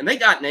bullpen. And they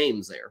got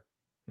names there.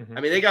 Mm-hmm.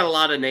 I mean, they got a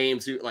lot of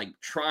names like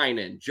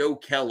Trinan, Joe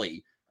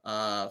Kelly,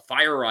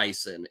 Fire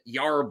Ison,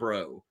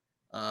 Yarbrough,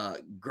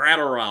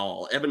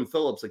 Gratterall, Evan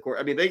Phillips, of course.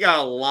 I mean, they got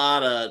a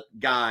lot of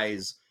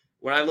guys.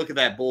 When I look at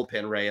that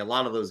bullpen, Ray, a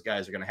lot of those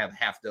guys are going to have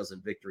half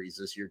dozen victories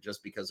this year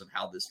just because of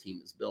how this team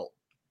is built.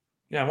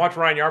 Yeah, and watch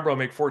Ryan Yarbrough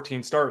make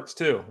 14 starts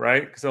too,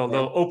 right? Because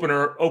they'll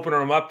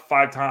opener him up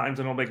 5 times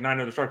and he'll make 9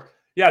 other starts.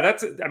 Yeah,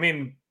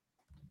 when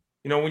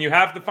you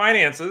have the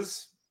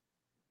finances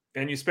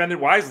and you spend it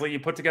wisely, you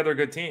put together a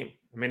good team.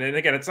 I mean, and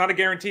again, it's not a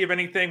guarantee of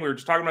anything. We were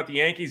just talking about the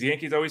Yankees. The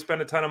Yankees always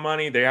spend a ton of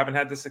money. They haven't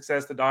had the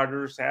success the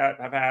Dodgers have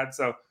had.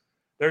 So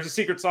there's a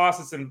secret sauce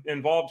that's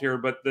involved here.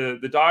 But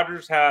the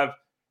Dodgers have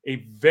a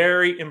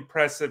very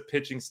impressive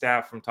pitching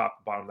staff from top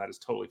to bottom. That is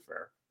totally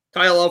fair.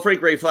 Kyle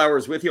Frank, Ray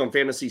Flowers with you on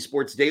Fantasy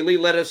Sports Daily.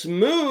 Let us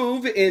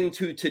move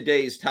into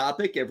today's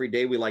topic. Every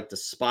day we like to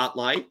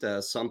spotlight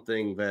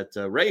something that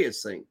Ray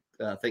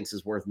thinks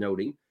is worth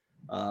noting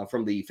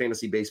from the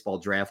Fantasy Baseball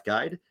Draft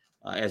Guide.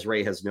 As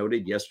Ray has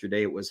noted,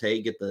 yesterday it was,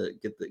 hey, get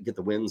the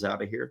wins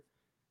out of here.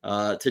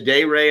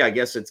 Today, Ray, I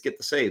guess it's get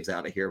the saves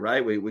out of here,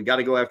 right? We got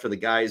to go after the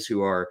guys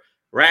who are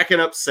racking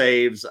up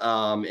saves.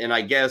 And I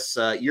guess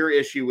your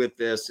issue with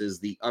this is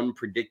the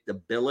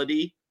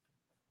unpredictability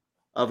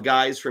of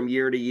guys from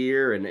year to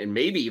year and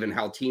maybe even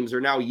how teams are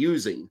now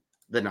using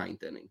the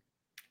 9th inning.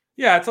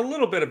 Yeah, it's a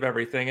little bit of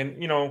everything.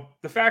 And,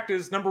 the fact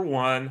is, number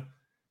one,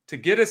 to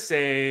get a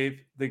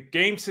save, the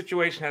game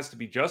situation has to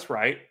be just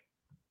right?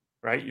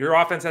 Your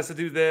offense has to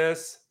do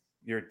this.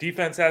 Your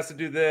defense has to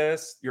do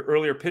this. Your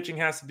earlier pitching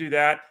has to do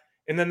that.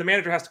 And then the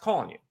manager has to call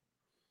on you.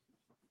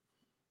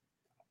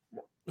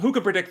 Who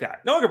could predict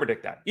that? No one can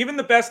predict that. Even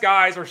the best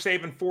guys are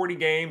saving 40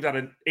 games out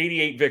of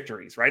 88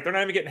 victories, right? They're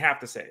not even getting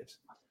half the saves.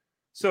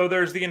 So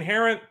there's the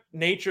inherent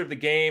nature of the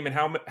game and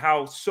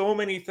how so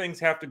many things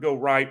have to go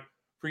right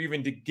for you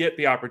even to get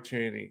the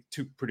opportunity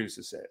to produce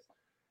a save.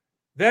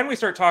 Then we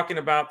start talking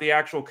about the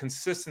actual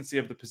consistency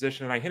of the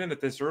position. And I hinted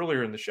at this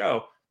earlier in the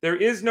show. There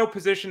is no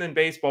position in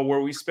baseball where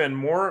we spend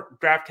more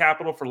draft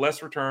capital for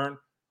less return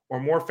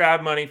or more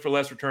fab money for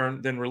less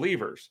return than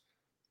relievers.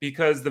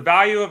 Because the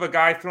value of a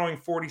guy throwing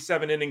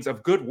 47 innings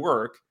of good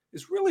work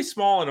is really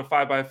small in a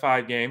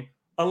 5x5 game.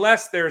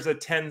 Unless there's a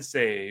 10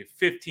 save,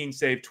 15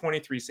 save,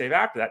 23 save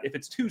after that. If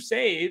it's 2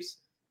 saves,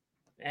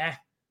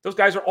 those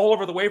guys are all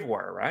over the waiver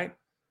wire, right?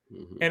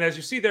 Mm-hmm. And as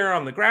you see there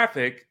on the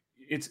graphic,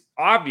 it's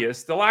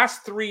obvious. The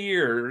last 3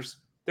 years,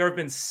 there have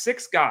been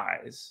 6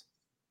 guys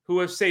who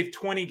have saved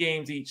 20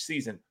 games each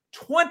season.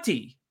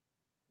 20,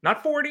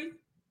 not 40,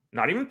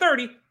 not even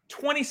 30,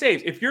 20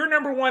 saves. If your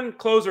number one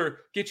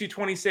closer gets you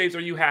 20 saves,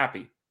 are you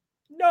happy?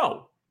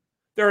 No.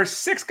 There are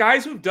 6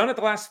 guys who've done it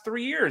the last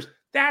 3 years.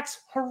 That's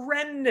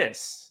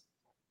horrendous.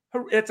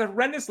 It's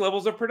horrendous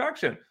levels of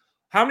production.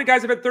 How many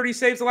guys have had 30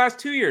 saves the last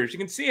 2 years? You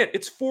can see it.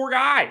 It's 4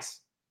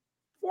 guys.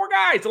 4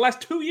 guys the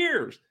last 2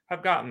 years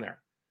have gotten there.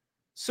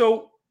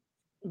 So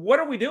what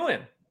are we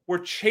doing? We're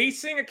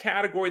chasing a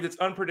category that's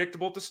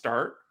unpredictable to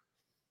start.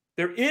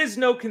 There is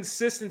no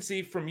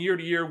consistency from year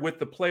to year with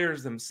the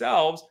players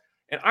themselves.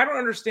 And I don't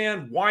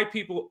understand why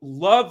people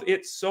love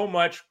it so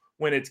much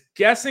when it's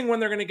guessing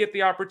when they're going to get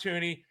the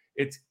opportunity.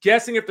 It's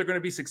guessing if they're going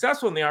to be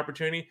successful in the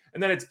opportunity,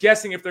 and then it's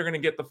guessing if they're going to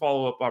get the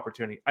follow-up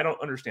opportunity. I don't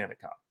understand it,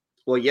 Kyle.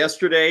 Well,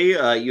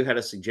 yesterday you had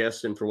a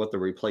suggestion for what the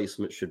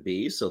replacement should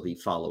be. So the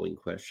following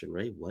question,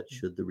 Ray, what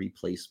should the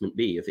replacement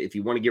be? If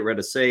you want to get rid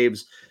of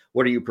saves,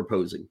 what are you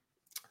proposing?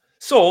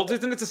 Solds,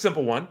 and it's a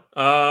simple one.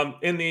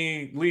 In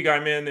the league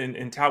I'm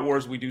in Tout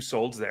Wars, we do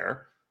solds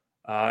there.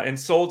 And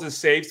solds is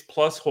saves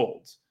plus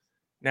holds.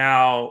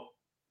 Now,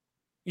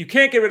 you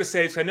can't get rid of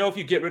saves. I know if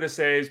you get rid of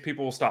saves,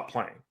 people will stop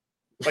playing.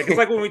 It's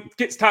like when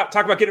we talk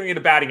about getting rid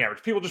of batting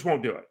average. People just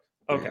won't do it.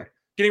 Okay. Yeah.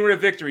 Getting rid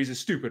of victories is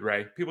stupid,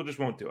 Ray. People just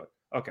won't do it.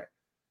 Okay.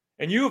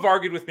 And you have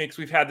argued with me, because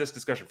we've had this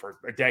discussion for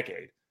a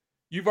decade.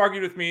 You've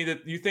argued with me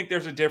that you think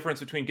there's a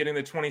difference between getting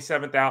the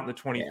 27th out and the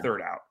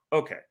 23rd out.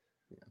 Okay.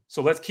 Yeah.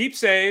 So let's keep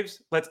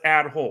saves. Let's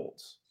add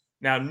holds.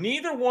 Now,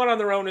 neither one on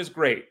their own is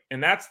great,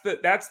 and that's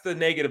the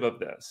negative of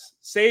this.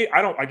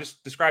 I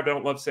just described I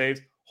don't love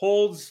saves.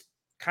 Holds,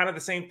 kind of the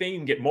same thing. You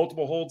can get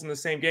multiple holds in the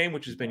same game,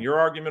 which has been your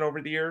argument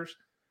over the years.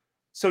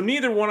 So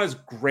neither one is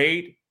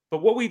great,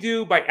 but what we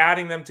do by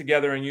adding them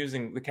together and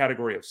using the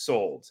category of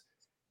solds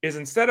is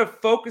instead of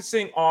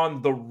focusing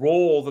on the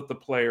role that the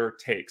player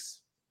takes,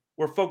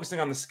 we're focusing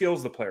on the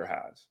skills the player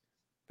has.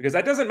 Because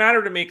that doesn't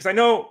matter to me, because I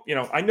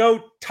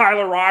know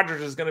Tyler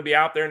Rogers is going to be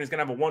out there and he's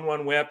going to have a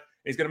 1-1 whip.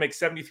 He's going to make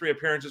 73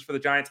 appearances for the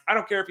Giants. I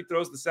don't care if he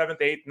throws the 7th,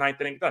 8th,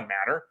 9th inning. It doesn't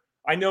matter.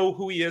 I know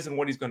who he is and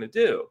what he's going to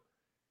do.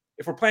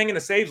 If we're playing in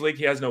a saves league,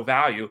 he has no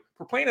value. If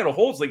we're playing in a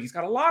holds league, he's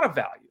got a lot of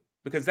value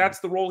because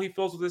that's the role he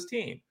fills with his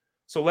team.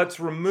 So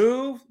let's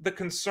remove the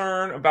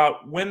concern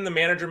about when the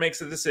manager makes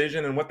a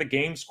decision and what the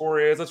game score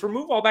is. Let's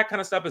remove all that kind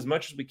of stuff as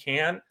much as we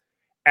can.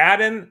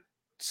 Add in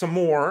some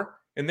more,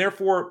 and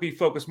therefore be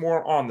focused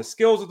more on the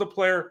skills of the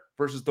player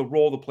versus the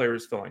role the player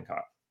is filling,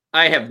 Kyle.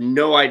 I have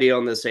no idea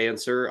on this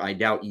answer. I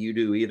doubt you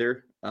do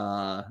either.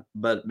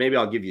 But maybe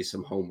I'll give you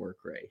some homework,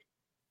 Ray.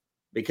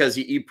 Because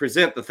you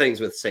present the things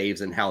with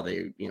saves and how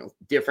they,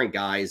 different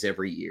guys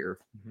every year.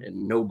 Mm-hmm.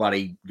 And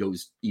nobody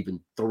goes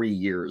even 3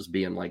 years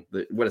being like,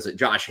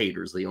 Josh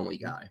Hader's the only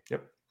guy.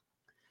 Yep.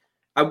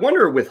 I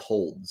wonder with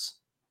holds,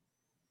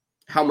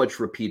 how much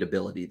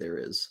repeatability there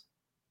is.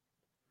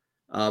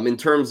 In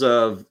terms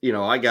of,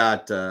 I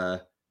got,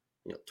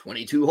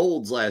 22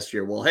 holds last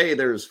year. Well, hey,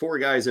 there's 4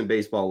 guys in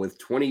baseball with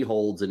 20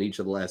 holds in each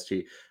of the last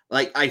 2.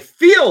 Like, I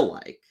feel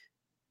like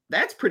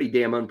that's pretty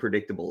damn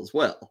unpredictable as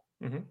well.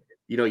 Mm-hmm.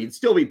 You'd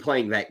still be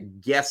playing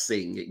that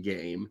guessing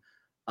game.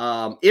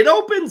 It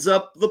opens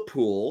up the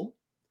pool.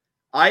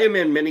 I am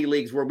in many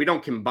leagues where we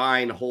don't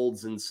combine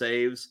holds and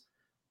saves,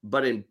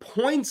 but in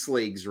points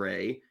leagues,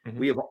 Ray, mm-hmm.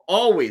 we have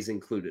always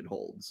included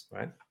holds.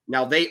 Right.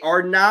 Now, they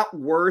are not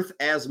worth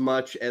as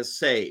much as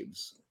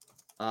saves.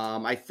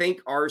 I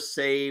think our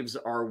saves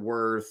are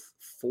worth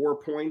 4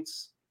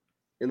 points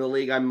in the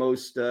league I'm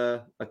most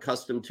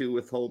accustomed to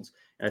with holds.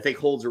 And I think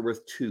holds are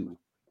worth 2.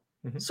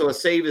 Mm-hmm. So a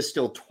save is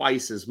still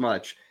twice as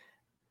much.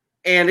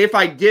 And if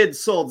I did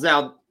solds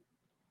out,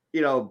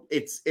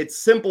 it's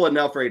simple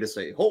enough, Ray, to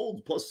say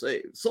holds plus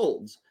saves,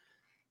 solds.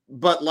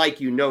 But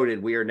like you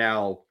noted, we are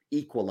now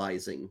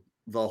equalizing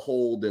the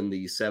hold in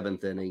the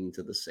 7th inning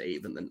to the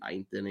save in the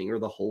 9th inning, or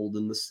the hold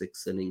in the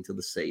 6th inning to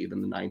the save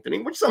in the 9th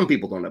inning, which some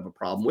people don't have a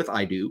problem with.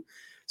 I do.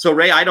 So,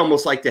 Ray, I'd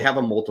almost like to have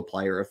a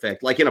multiplier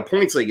effect. Like in a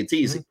points league, it's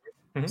easy.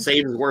 Mm-hmm.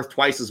 Save is worth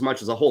twice as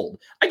much as a hold.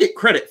 I get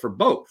credit for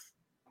both,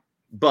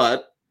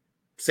 but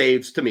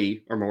saves to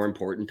me are more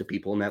important, to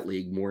people in that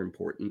league more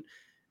important.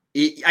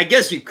 I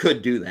guess you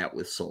could do that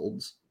with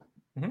solds,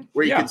 mm-hmm.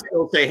 where you could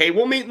still say, hey,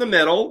 we'll meet in the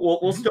middle.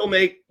 We'll mm-hmm. still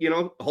make,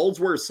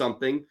 holds worth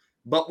something,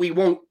 but we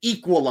won't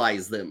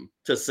equalize them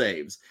to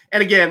saves.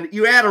 And again,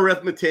 you add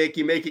arithmetic,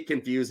 you make it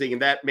confusing,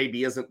 and that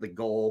maybe isn't the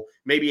goal.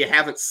 Maybe you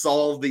haven't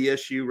solved the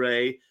issue,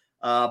 Ray.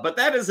 But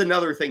that is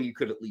another thing you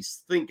could at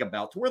least think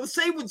about, to where the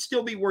save would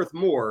still be worth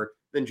more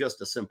than just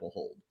a simple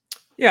hold.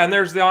 Yeah, and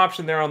there's the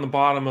option there on the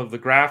bottom of the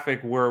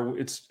graphic where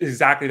it's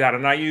exactly that.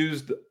 And I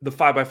used the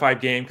 5x5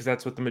 game because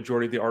that's what the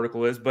majority of the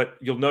article is. But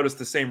you'll notice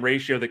the same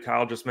ratio that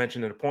Kyle just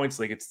mentioned in a points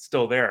league. It's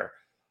still there.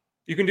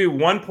 You can do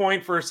 1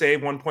 point for a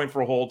save, 1 point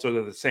for a hold, so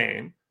they're the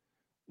same.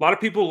 A lot of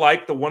people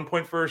like the 1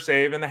 point for a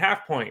save and the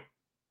half point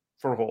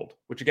for a hold,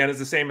 which again is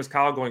the same as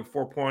Kyle going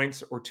 4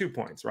 points or 2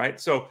 points, right?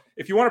 So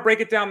if you want to break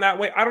it down that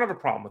way, I don't have a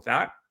problem with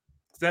that.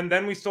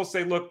 Then we still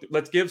say, look,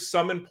 let's give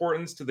some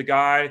importance to the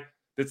guy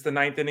that's the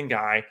 9th inning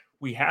guy.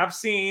 We have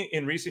seen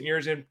in recent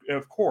years,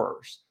 of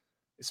course,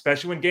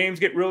 especially when games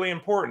get really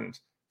important,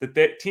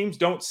 that teams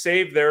don't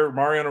save their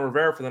Mariano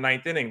Rivera for the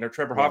 9th inning, their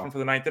Trevor Hoffman for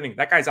the 9th inning.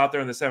 That guy's out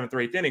there in the 7th or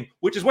 8th inning,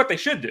 which is what they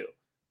should do.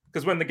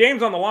 Because when the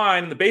game's on the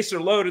line and the bases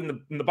are loaded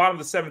in the bottom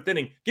of the 7th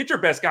inning, get your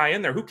best guy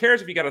in there. Who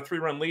cares if you got a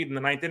 3-run lead in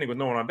the 9th inning with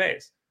no one on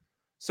base?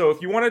 So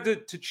if you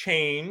wanted to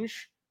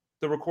change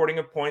the recording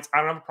of points, I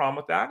don't have a problem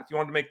with that. If you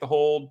wanted to make the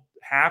hold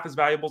half as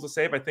valuable as a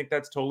save, I think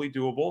that's totally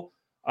doable.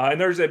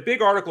 And there's a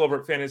big article over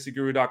at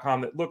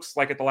fantasyguru.com that looks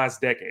like at the last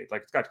decade.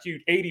 Like it's got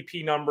huge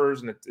ADP numbers,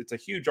 and it's a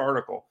huge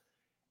article.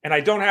 And I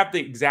don't have the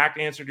exact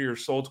answer to your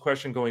solds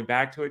question going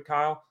back to it,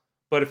 Kyle.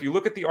 But if you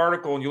look at the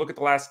article and you look at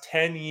the last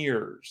 10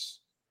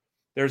 years,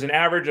 there's an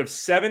average of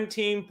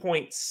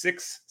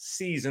 17.6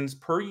 seasons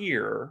per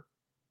year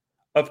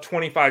of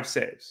 25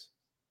 saves.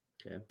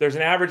 Okay. There's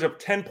an average of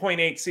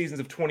 10.8 seasons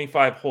of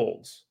 25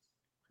 holds.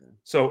 Okay.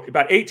 So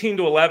about 18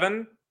 to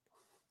 11.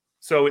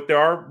 So there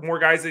are more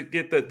guys that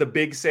get the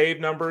big save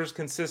numbers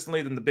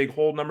consistently than the big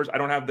hold numbers. I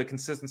don't have the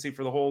consistency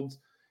for the holds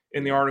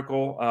in the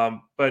article,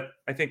 but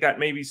I think that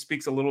maybe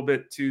speaks a little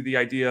bit to the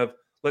idea of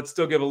let's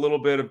still give a little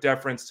bit of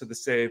deference to the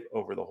save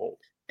over the hold.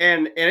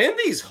 And in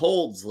these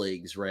holds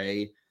leagues,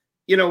 Ray,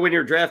 when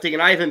you're drafting,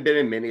 and I haven't been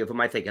in many of them,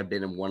 I think I've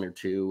been in 1 or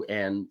 2,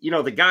 and,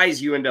 the guys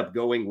you end up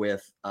going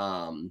with,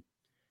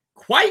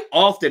 quite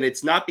often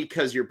it's not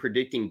because you're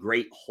predicting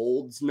great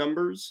holds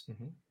numbers.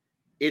 Mm-hmm.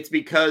 It's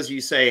because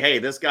you say, hey,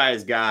 this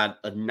guy's got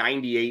a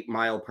 98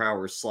 mile per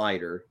hour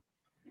slider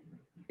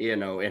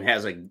and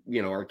has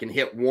or can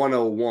hit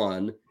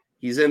 101.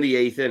 He's in the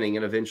 8th inning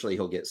and eventually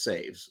he'll get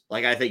saves.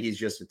 Like, I think he's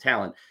just a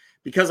talent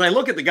because I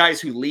look at the guys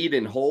who lead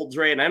in holds,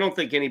 Ray, and I don't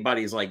think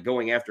anybody's like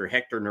going after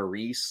Hector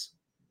Neris,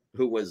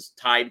 who was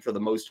tied for the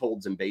most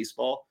holds in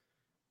baseball.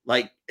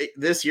 Like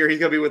this year, he's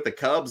going to be with the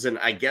Cubs, and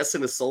I guess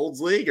in a Solds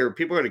league, or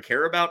people are going to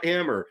care about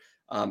him, or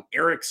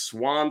Eric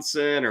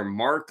Swanson, or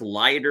Mark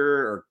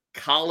Leiter, or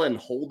Colin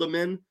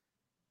Holdeman.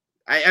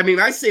 I mean,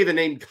 I say the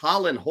name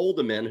Colin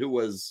Holdeman, who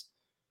was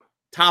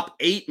top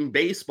 8 in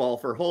baseball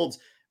for holds.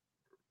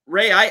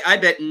 Ray, I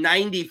bet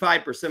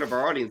 95% of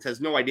our audience has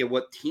no idea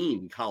what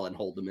team Colin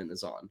Holdeman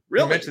is on.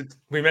 Really?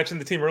 We mentioned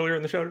the team earlier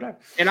in the show today.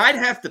 And I'd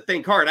have to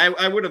think hard.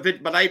 I would have,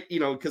 but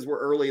because we're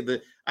early,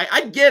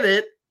 I get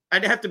it.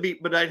 I'd have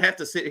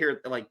to sit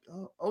here like,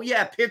 oh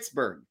yeah,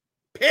 Pittsburgh.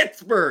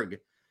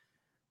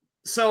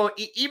 So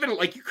even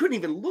like you couldn't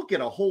even look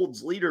at a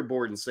holds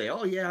leaderboard and say,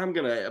 oh yeah, I'm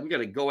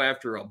gonna go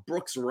after a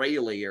Brooks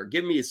Raley or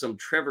give me some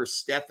Trevor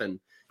Stephan.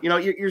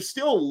 You're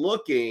still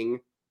looking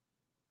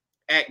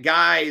at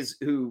guys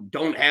who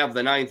don't have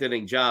the 9th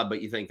inning job,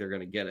 but you think they're going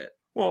to get it.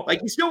 Well,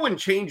 like you still wouldn't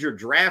change your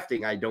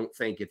drafting, I don't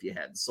think, if you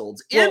had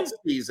Solds. In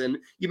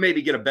season, you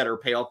maybe get a better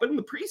payoff, but in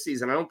the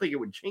preseason, I don't think it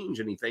would change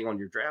anything on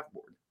your draft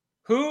board.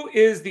 Who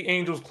is the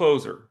Angels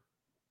closer?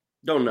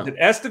 Don't know. Is it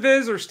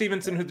Estevez or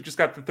Stevenson, who just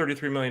got the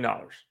 $33 million?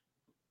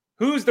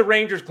 Who's the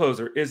Rangers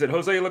closer? Is it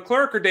Jose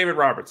Leclerc or David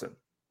Robertson?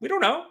 We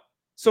don't know.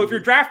 So if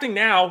you're drafting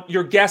now,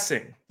 you're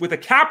guessing with a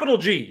capital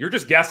G. You're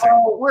just guessing.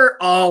 Oh, we're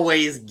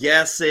always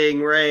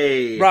guessing,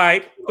 Ray.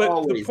 Right.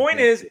 But the point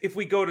is, if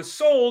we go to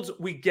Solds,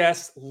 we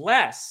guess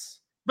less.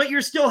 But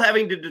you're still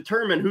having to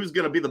determine who's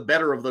going to be the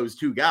better of those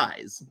two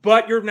guys.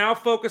 But you're now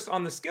focused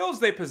on the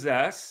skills they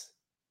possess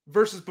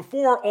versus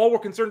before, all we're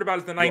concerned about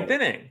is the 9th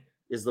inning.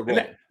 Is the role.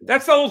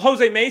 That's the old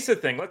Jose Mesa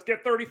thing. Let's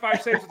get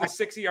 35 saves with a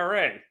 6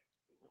 ERA.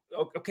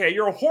 Okay,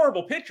 you're a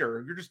horrible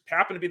pitcher. You just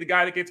happen to be the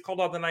guy that gets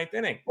called out in the 9th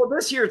inning. Well,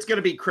 this year it's going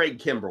to be Craig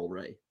Kimbrell,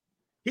 Ray.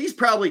 He's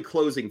probably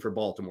closing for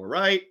Baltimore,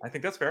 right? I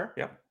think that's fair.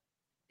 Yeah.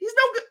 He's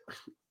no good.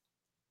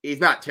 He's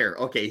not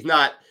terrible. Okay,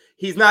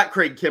 he's not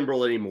Craig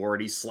Kimbrell anymore,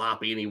 and he's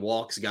sloppy and he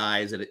walks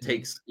guys, and it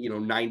takes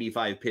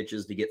 95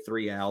 pitches to get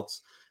 3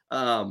 outs.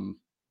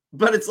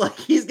 But it's like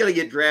he's going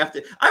to get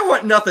drafted. I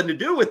want nothing to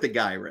do with the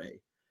guy, Ray.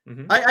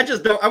 Mm-hmm. I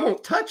just don't. I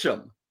won't touch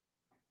him.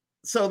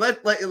 So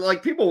that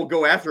like people will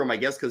go after him, I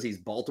guess, because he's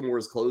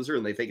Baltimore's closer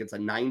and they think it's a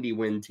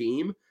 90-win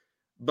team.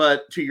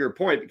 But to your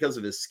point, because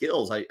of his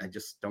skills, I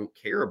just don't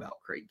care about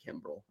Craig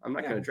Kimbrell. I'm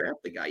not going to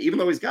draft the guy, even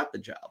though he's got the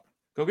job.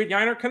 Go get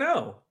Yiner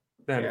Cano.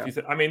 Then, if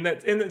you I mean,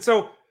 that. And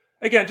so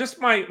again,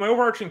 just my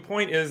overarching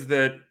point is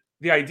that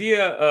the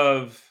idea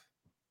of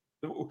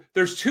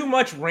there's too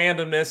much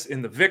randomness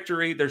in the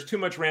victory. There's too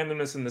much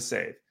randomness in the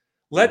save.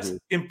 Let's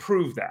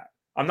improve that.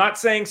 I'm not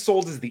saying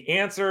Solds is the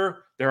answer.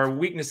 There are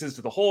weaknesses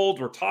to the hold.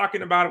 We're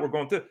talking about it. We're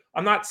going through.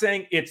 I'm not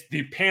saying it's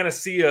the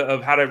panacea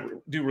of how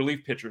to do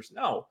relief pitchers.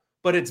 No,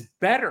 but it's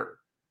better.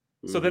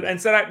 So that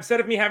instead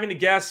of me having to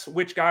guess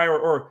which guy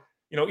or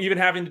even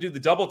having to do the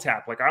double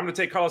tap, like I'm going to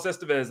take Carlos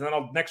Estevez and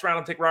then next round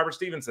I'll take Robert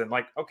Stevenson.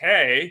 Like,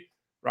 okay,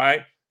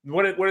 right?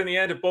 What in the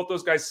end if both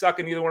those guys suck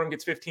and neither one of them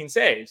gets 15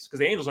 saves because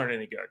the Angels aren't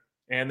any good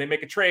and they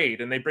make a trade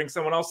and they bring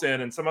someone else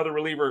in and some other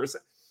reliever.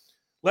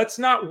 Let's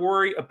not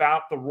worry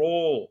about the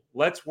role.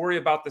 Let's worry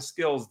about the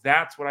skills.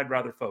 That's what I'd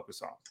rather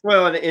focus on.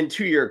 Well, and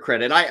to your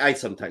credit, I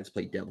sometimes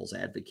play devil's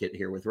advocate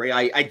here with Ray.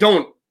 I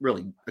don't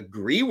really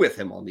agree with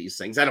him on these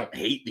things. I don't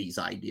hate these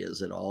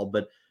ideas at all.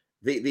 But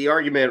the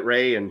argument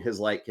Ray and his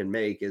like can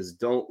make is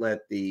don't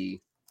let the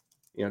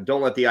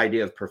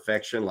idea of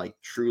perfection, like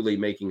truly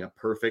making a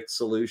perfect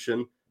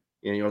solution.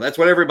 That's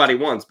what everybody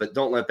wants, but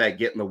don't let that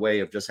get in the way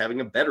of just having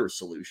a better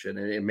solution.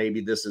 And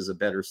maybe this is a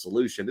better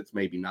solution. It's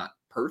maybe not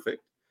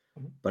perfect,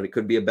 but it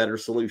could be a better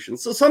solution.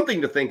 So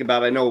something to think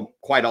about. I know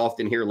quite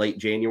often here, late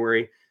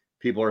January,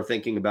 people are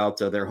thinking about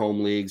their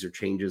home leagues or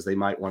changes they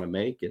might want to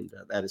make. And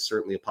that is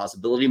certainly a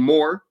possibility.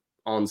 More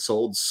on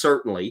Solds,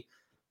 certainly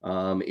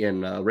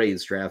in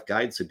Ray's draft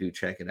guide. So do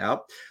check it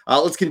out.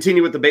 Let's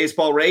continue with the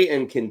baseball, Ray,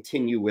 and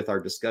continue with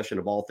our discussion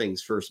of all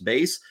things first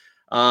base.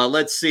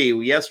 Let's see.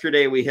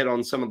 Yesterday, we hit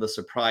on some of the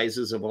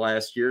surprises of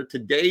last year.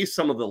 Today,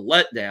 some of the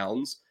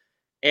letdowns.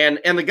 And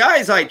the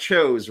guys I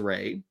chose,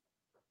 Ray,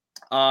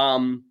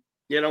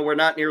 we're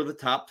not near the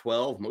top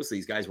 12. Most of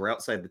these guys were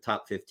outside the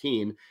top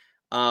 15.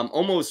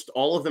 Almost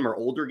all of them are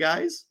older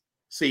guys.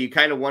 So you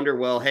kind of wonder,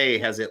 well, hey,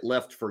 has it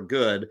left for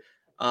good?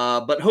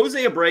 But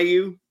Jose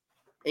Abreu,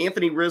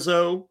 Anthony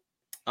Rizzo,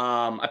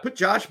 I put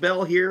Josh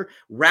Bell here.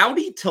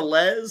 Rowdy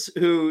Tellez,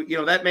 who,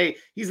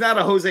 he's not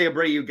a Jose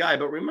Abreu guy,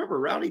 but remember,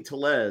 Rowdy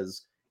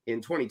Tellez in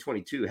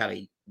 2022 had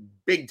a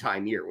big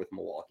time year with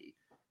Milwaukee.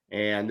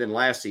 And then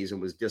last season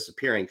was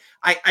disappearing.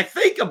 I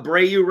think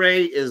Abreu,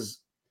 Ray, is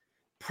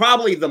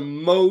probably the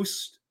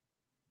most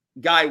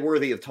guy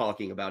worthy of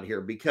talking about here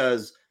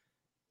because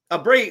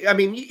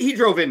Abreu, he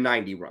drove in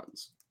 90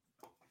 runs.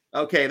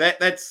 Okay,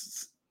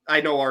 that's I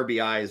know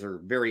RBIs are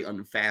very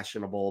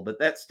unfashionable, but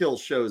that still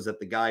shows that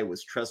the guy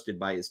was trusted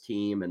by his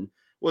team and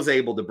was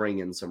able to bring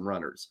in some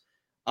runners.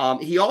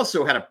 He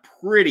also had a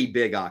pretty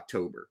big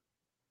October.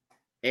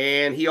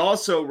 And he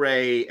also,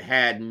 Ray,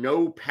 had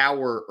no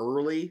power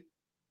early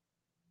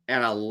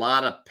and a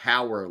lot of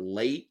power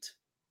late.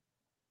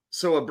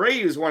 So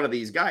Abreu is one of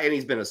these guys, and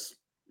he's been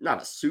not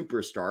a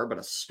superstar, but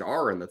a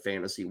star in the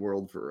fantasy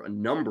world for a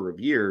number of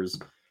years.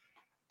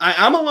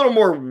 I'm a little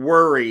more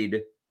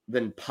worried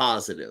than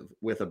positive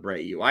with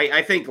Abreu.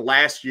 I think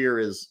last year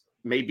is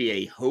maybe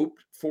a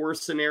hoped for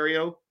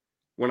scenario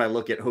when I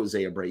look at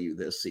Jose Abreu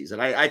this season.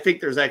 I think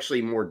there's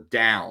actually more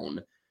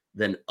down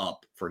than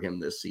up for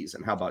him this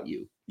season. How about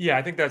you? Yeah,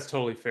 I think that's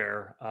totally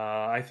fair.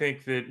 I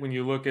think that when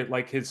you look at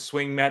like his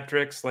swing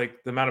metrics,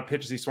 like the amount of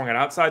pitches he swung at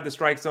outside the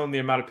strike zone, the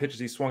amount of pitches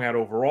he swung at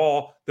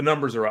overall, the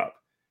numbers are up.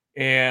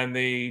 And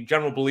the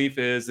general belief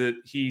is that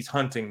he's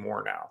hunting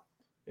more now.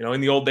 You know, in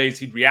the old days,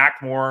 he'd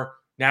react more.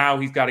 Now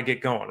he's got to get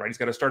going, right? He's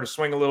got to start to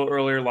swing a little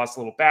earlier, lost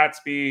a little bat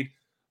speed,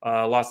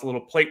 lost a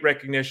little plate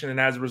recognition. And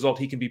as a result,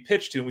 he can be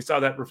pitched to. And we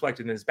saw that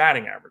reflected in his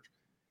batting average.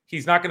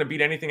 He's not going to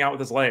beat anything out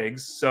with his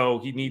legs, so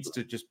he needs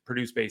to just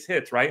produce base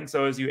hits, right? And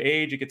so as you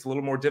age, it gets a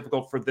little more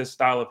difficult for this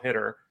style of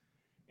hitter.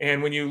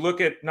 And when you look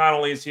at not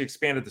only has he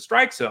expanded the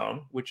strike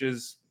zone, which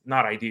is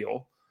not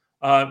ideal,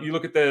 you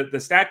look at the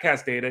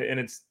StatCast data, and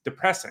it's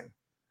depressing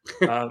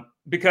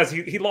because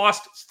he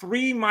lost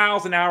 3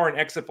 miles an hour in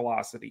exit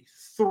velocity,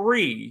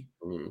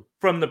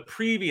 from the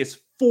previous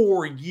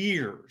 4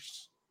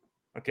 years.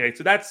 Okay,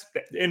 so that's,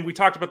 and we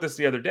talked about this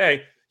the other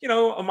day, you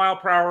know, a mile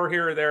per hour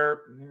here or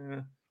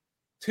there,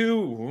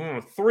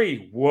 2,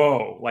 3.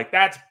 Whoa, like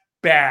that's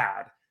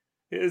bad.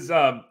 His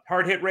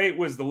hard hit rate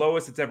was the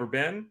lowest it's ever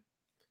been.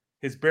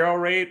 His barrel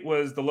rate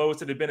was the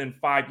lowest it had been in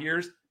 5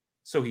 years.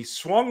 So he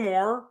swung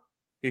more.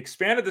 He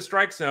expanded the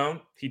strike zone.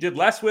 He did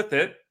less with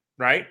it,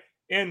 right?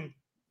 And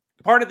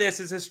part of this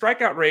is his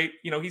strikeout rate.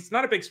 You know, he's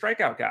not a big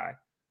strikeout guy.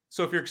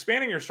 So if you're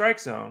expanding your strike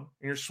zone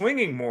and you're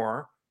swinging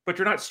more, but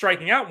you're not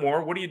striking out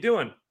more, what are you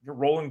doing? You're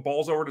rolling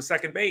balls over to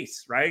second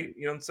base, right?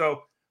 You know, and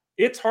so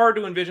it's hard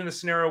to envision a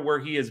scenario where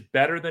he is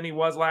better than he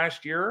was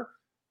last year.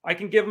 I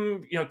can give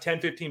him, 10,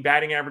 15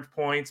 batting average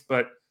points,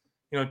 but,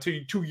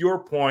 to your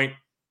point,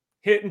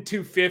 hitting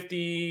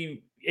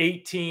 250,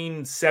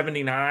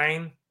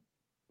 1879,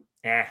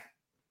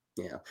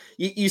 Yeah.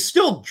 You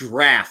still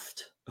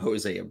draft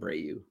Jose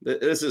Abreu.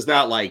 This is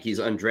not like he's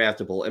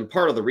undraftable. And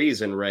part of the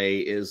reason, Ray,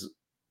 is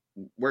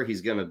where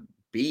he's going to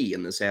be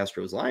in this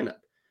Astros lineup.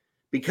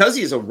 Because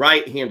he's a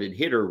right-handed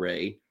hitter,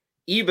 Ray,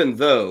 even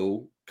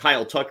though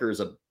Kyle Tucker is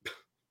a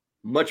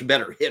much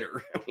better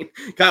hitter. I mean,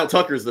 Kyle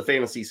Tucker is the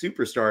fantasy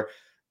superstar.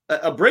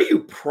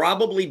 Abreu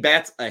probably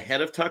bats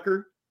ahead of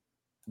Tucker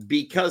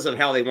because of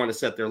how they want to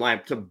set their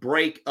lineup to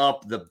break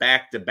up the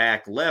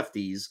back-to-back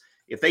lefties.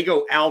 If they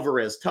go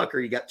Alvarez Tucker,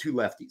 you got 2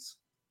 lefties.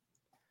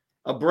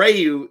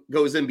 Abreu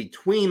goes in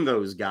between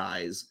those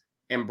guys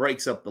and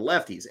breaks up the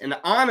lefties. And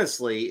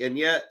honestly, and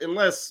yet,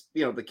 unless,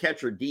 the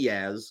catcher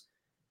Diaz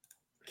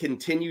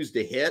continues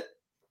to hit,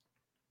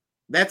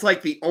 that's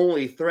like the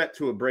only threat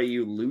to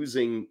Abreu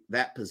losing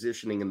that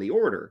positioning in the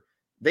order.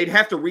 They'd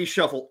have to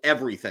reshuffle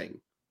everything.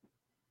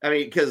 I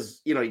mean,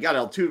 because, you got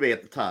Altuve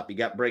at the top. You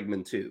got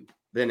Bregman 2,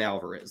 then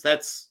Alvarez.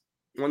 That's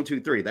 1,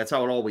 2, 3. That's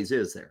how it always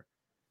is there.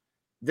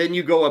 Then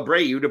you go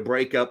Abreu to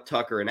break up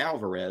Tucker and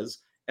Alvarez.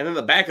 And then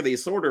the back of the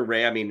order,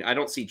 Ray, I mean, I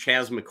don't see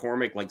Chas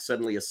McCormick like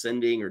suddenly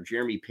ascending, or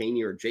Jeremy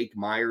Pena or Jake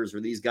Myers, or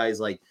these guys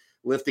like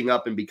lifting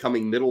up and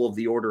becoming middle of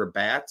the order of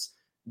bats.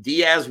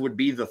 Diaz would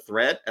be the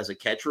threat as a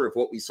catcher if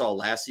what we saw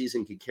last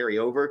season could carry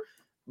over.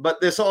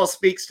 But this all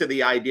speaks to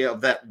the idea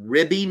of that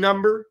Ribby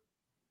number.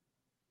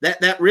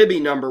 That Ribby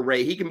number,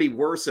 Ray, he can be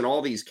worse in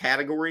all these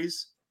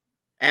categories.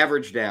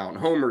 Average down,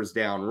 homers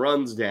down,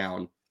 runs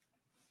down.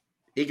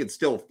 He could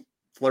still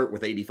flirt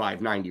with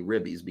 85, 90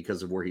 Ribbies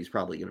because of where he's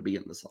probably going to be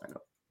in this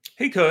lineup.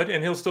 He could,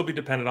 and he'll still be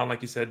dependent on,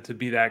 like you said, to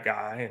be that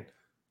guy.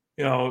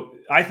 And,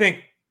 I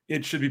think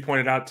it should be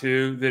pointed out,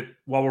 too, that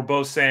while we're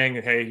both saying,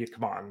 hey,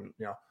 come on,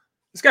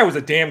 this guy was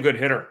a damn good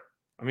hitter.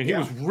 I mean, he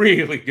was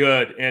really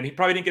good, and he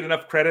probably didn't get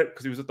enough credit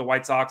because he was at the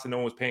White Sox and no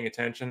one was paying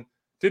attention.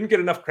 Didn't get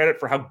enough credit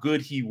for how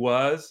good he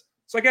was.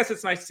 So I guess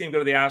it's nice to see him go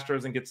to the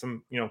Astros and get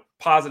some,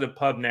 positive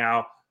pub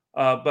now.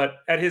 But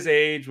at his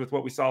age, with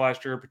what we saw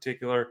last year in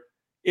particular,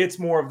 it's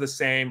more of the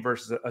same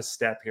versus a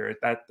step here.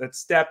 That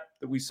step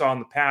that we saw in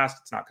the past,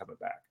 it's not coming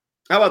back.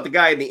 How about the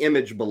guy in the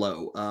image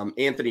below,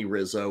 Anthony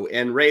Rizzo?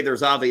 And Ray,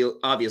 there's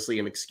obviously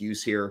an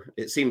excuse here.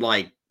 It seemed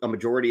like a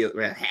majority of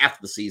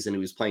half the season he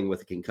was playing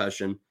with a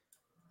concussion.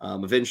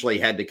 Eventually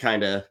had to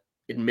kind of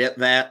admit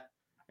that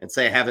and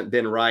say, I haven't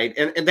been right.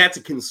 And that's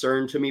a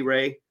concern to me,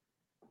 Ray.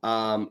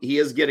 He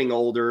is getting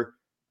older.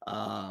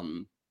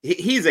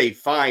 He's a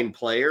fine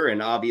player,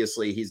 and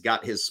obviously he's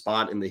got his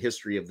spot in the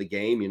history of the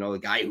game. The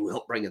guy who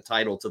helped bring a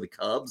title to the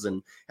Cubs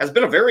and has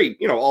been a very,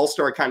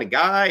 all-star kind of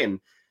guy, and,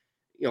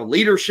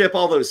 leadership,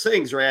 all those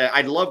things, right?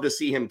 I'd love to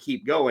see him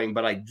keep going,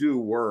 but I do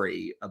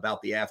worry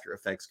about the after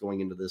effects going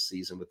into this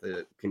season with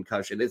the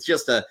concussion. It's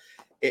just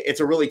it's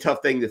a really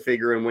tough thing to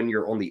figure. And when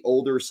you're on the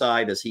older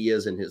side, as he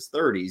is in his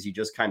 30s, you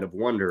just kind of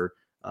wonder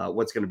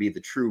what's going to be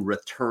the true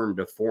return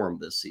to form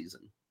this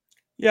season.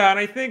 Yeah, and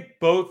I think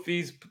both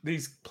these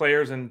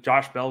players and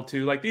Josh Bell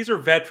too, like these are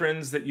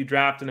veterans that you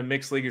draft in a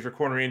mixed league as your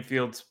corner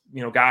infield,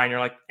 guy, and you're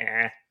like,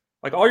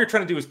 like all you're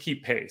trying to do is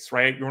keep pace,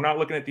 right? You're not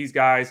looking at these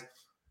guys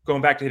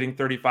going back to hitting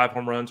 35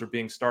 home runs or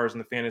being stars in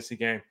the fantasy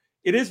game.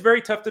 It is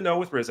very tough to know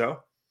with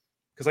Rizzo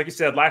because, like you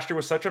said, last year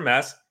was such a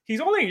mess.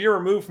 He's only a year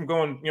removed from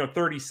going,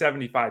 30,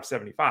 75,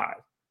 75.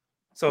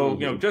 So,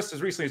 just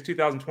as recently as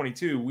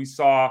 2022, we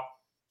saw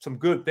some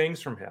good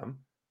things from him.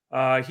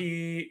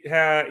 He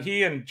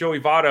and Joey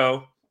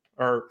Votto,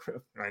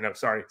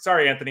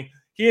 sorry, Anthony.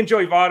 He and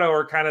Joey Votto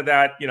are kind of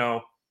that,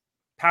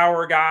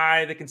 power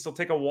guy that can still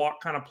take a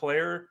walk kind of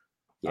player.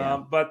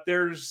 Yeah. But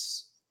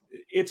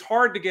it's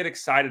hard to get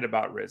excited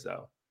about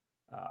Rizzo.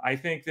 I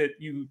think that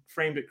you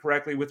framed it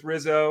correctly with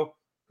Rizzo,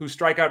 whose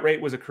strikeout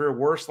rate was a career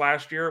worst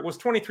last year. It was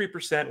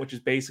 23%, which is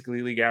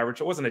basically league average.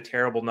 It wasn't a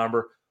terrible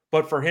number,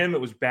 but for him,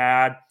 it was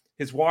bad.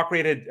 His walk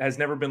rate has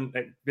never been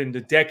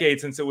to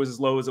decades since it was as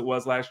low as it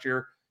was last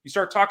year. You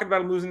start talking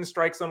about him losing the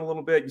strike zone a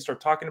little bit. You start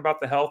talking about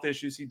the health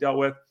issues he dealt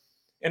with.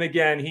 And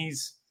again,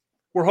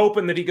 we're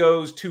hoping that he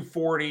goes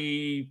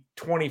 240,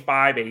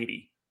 25,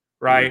 80,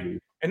 right? Mm-hmm.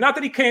 And not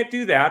that he can't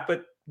do that,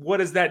 but what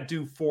does that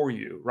do for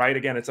you, right?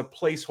 Again, it's a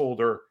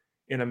placeholder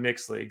in a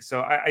mixed league.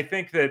 So I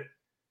think that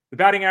the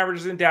batting average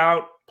is in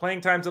doubt.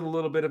 Playing time's in a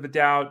little bit of a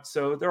doubt.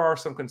 So there are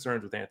some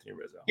concerns with Anthony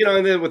Rizzo.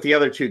 And then with the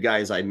other two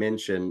guys I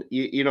mentioned,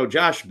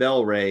 Josh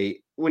Bell,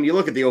 Ray, when you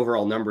look at the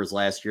overall numbers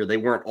last year, they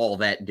weren't all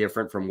that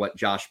different from what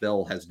Josh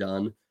Bell has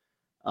done.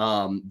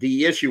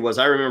 The issue was,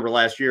 I remember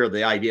last year,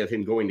 the idea of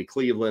him going to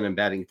Cleveland and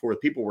batting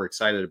fourth, people were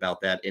excited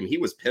about that. And he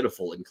was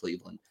pitiful in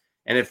Cleveland.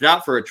 And if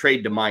not for a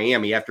trade to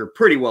Miami, after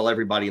pretty well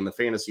everybody in the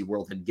fantasy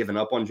world had given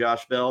up on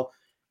Josh Bell,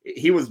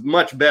 he was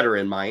much better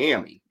in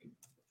Miami.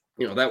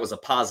 That was a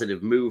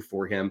positive move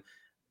for him.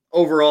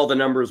 Overall, the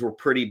numbers were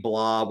pretty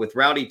blah. With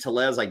Rowdy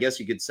Tellez, I guess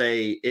you could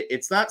say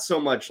it's not so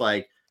much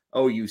like,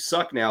 oh, you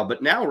suck now.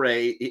 But now,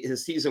 Ray,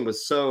 his season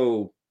was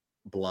so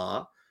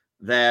blah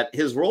that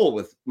his role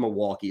with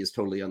Milwaukee is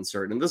totally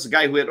uncertain. And this is a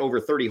guy who hit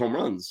over 30 home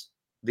runs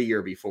the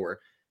year before.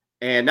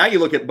 And now you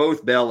look at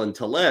both Bell and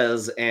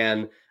Tellez,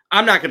 and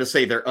I'm not going to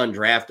say they're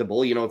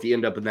undraftable. If you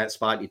end up in that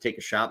spot, you take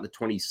a shot in the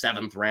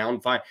 27th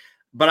round, fine.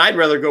 But I'd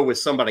rather go with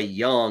somebody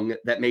young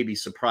that maybe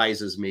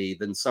surprises me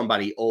than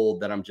somebody old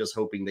that I'm just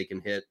hoping they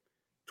can hit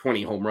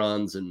 20 home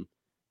runs and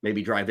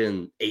maybe drive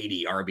in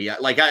 80 RBI.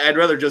 Like I'd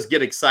rather just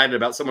get excited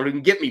about someone who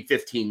can get me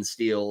 15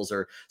 steals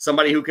or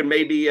somebody who can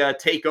maybe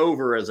take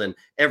over as an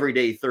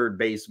everyday third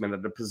baseman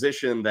at a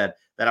position that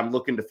I'm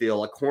looking to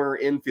fill, a corner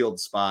infield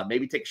spot,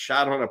 maybe take a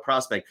shot on a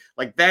prospect.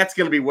 Like that's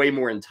going to be way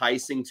more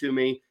enticing to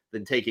me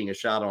than taking a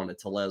shot on a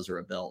Tellez or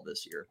a Bell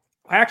this year.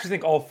 I actually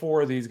think all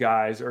four of these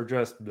guys are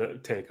just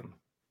take them.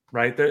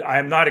 Right.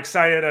 I'm not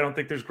excited. I don't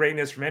think there's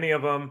greatness from any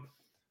of them.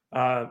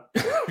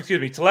 Excuse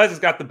me. Tellez has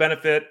got the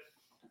benefit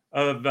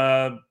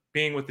of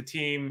being with the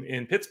team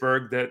in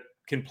Pittsburgh that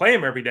can play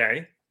him every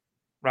day.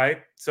 Right.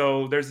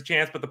 So there's a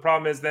chance. But the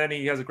problem is then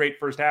he has a great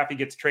first half. He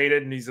gets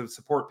traded and he's a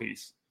support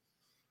piece.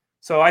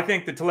 So I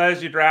think the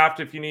Tellez you draft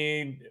if you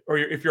need, or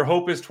if your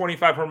hope is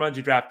 25 home runs,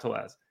 you draft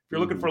Tellez. If you're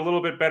looking for a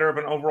little bit better of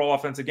an overall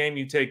offensive game,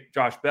 you take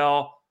Josh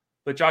Bell.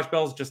 But Josh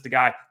Bell's just a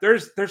guy.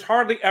 There's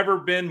hardly ever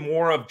been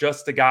more of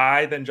just a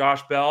guy than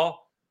Josh Bell,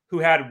 who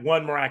had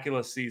one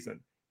miraculous season.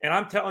 And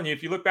I'm telling you,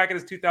 if you look back at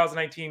his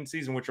 2019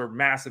 season, which are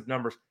massive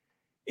numbers,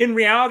 in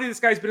reality, this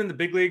guy's been in the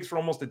big leagues for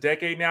almost a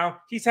decade now.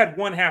 He's had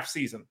one half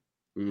season.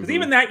 Because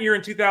even that year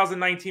in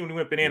 2019, when he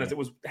went bananas, it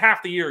was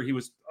half the year he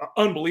was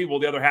unbelievable.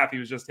 The other half, he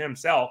was just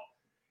himself.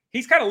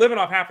 He's kind of living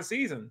off half a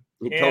season.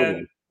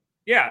 Totally.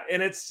 Yeah,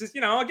 and it's just,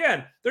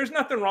 again, there's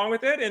nothing wrong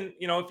with it. And,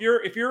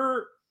 if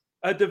you're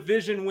a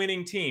division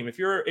winning team, if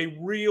you're a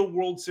real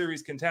World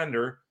Series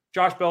contender,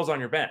 Josh Bell's on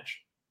your bench.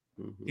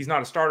 He's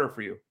not a starter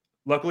for you.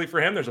 Luckily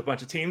for him, there's a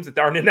bunch of teams that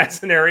aren't in that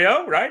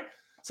scenario, right?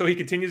 So he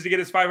continues to get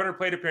his 500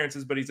 plate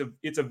appearances, but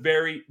it's a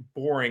very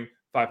boring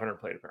 500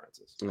 plate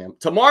appearances. Yeah.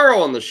 Tomorrow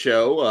on the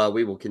show,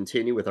 we will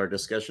continue with our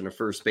discussion of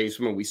first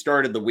baseman. We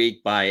started the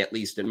week by, at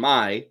least in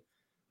my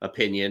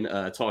opinion,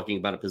 talking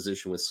about a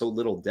position with so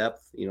little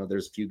depth.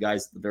 There's a few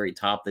guys at the very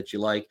top that you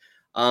like.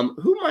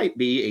 Who might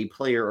be a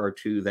player or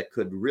two that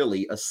could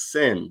really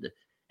ascend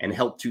and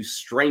help to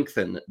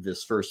strengthen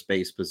this first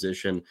base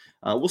position?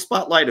 We'll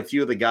spotlight a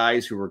few of the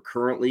guys who are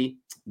currently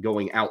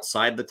going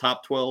outside the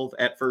top 12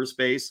 at first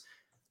base,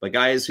 but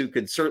guys who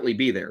could certainly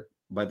be there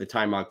by the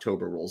time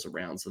October rolls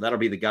around. So that'll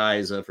be the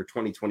guys for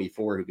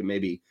 2024 who can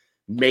maybe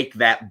make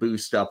that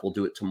boost up. We'll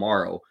do it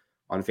tomorrow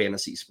on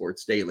Fantasy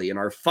Sports Daily. In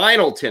our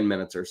final 10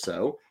 minutes or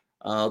so,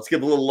 let's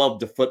give a little love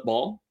to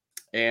football.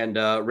 And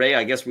Ray,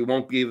 I guess we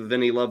won't give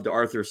any love to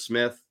Arthur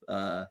Smith.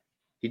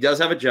 He does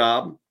have a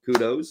job.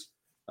 Kudos.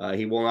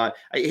 He will not.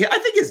 I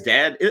think his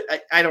dad,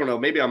 I don't know.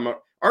 Maybe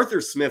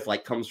Arthur Smith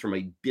comes from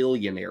a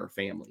billionaire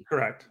family.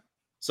 Correct.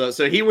 So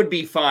he would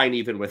be fine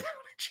even without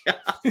a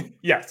job.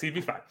 Yes, he'd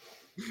be fine.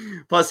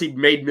 Plus, he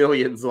made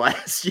millions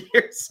last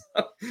year.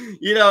 So,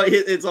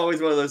 it's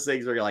always one of those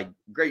things where you're like,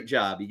 great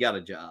job. You got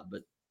a job.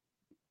 But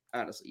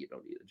honestly, you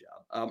don't need a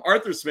job.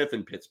 Arthur Smith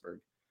in Pittsburgh,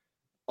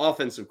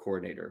 offensive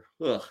coordinator.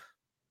 Ugh.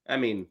 I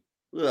mean,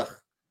 ugh,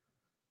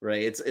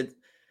 Ray. It's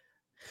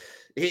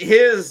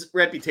his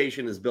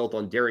reputation is built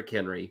on Derrick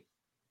Henry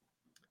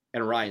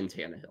and Ryan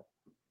Tannehill.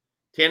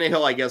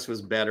 Tannehill, I guess,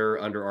 was better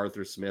under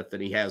Arthur Smith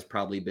than he has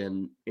probably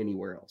been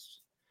anywhere else.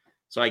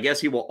 So I guess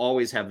he will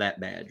always have that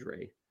badge,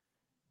 Ray.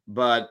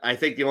 But I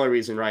think the only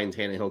reason Ryan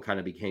Tannehill kind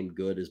of became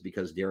good is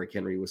because Derrick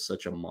Henry was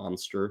such a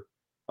monster.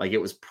 Like,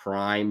 it was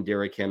prime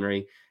Derrick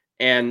Henry.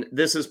 And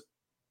this is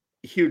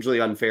hugely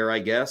unfair, I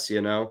guess,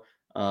 you know.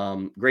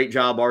 Great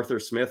job, Arthur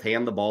Smith.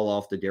 Hand the ball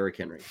off to Derrick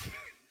Henry.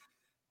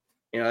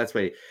 You know, that's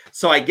what.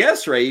 So I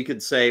guess, Ray, you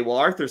could say, well,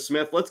 Arthur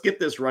Smith, let's get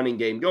this running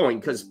game going,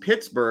 because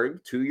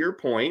Pittsburgh, to your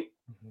point,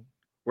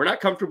 we're not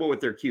comfortable with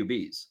their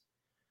QBs.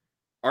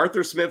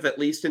 Arthur Smith, at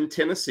least in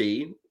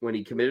Tennessee, when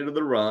he committed to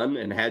the run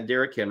and had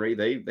Derrick Henry,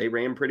 they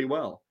ran pretty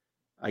well.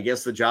 I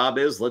guess the job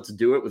is, let's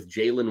do it with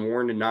Jaylen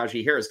Warren and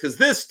Najee Harris, because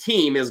this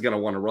team is going to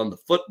want to run the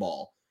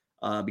football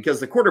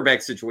because the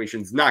quarterback situation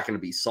is not going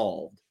to be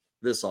solved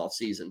this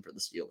offseason for the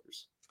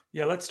Steelers.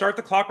 Yeah, let's start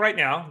the clock right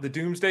now, the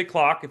doomsday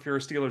clock, if you're a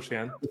Steelers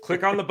fan.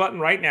 Click on the button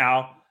right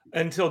now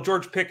until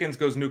George Pickens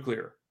goes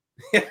nuclear.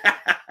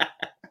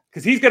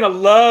 Because he's going to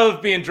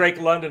love being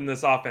Drake London in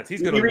this offense.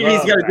 He's going to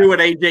do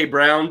what A.J.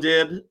 Brown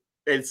did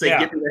and say,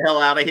 get me the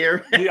hell out of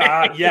here.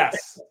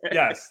 Yes.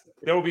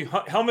 There will be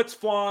helmets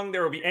flung.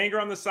 There will be anger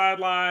on the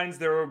sidelines.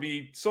 There will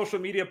be social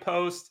media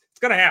posts. It's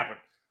going to happen.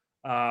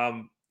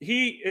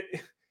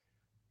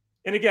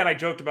 And again, I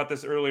joked about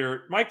this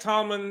earlier. Mike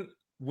Tomlin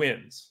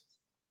wins.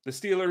 The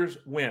Steelers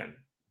win,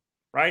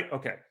 right?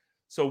 Okay.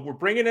 So we're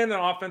bringing in an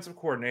offensive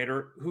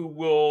coordinator who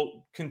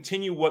will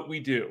continue what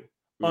we do.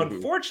 Mm-hmm.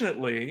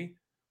 Unfortunately,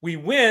 we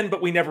win,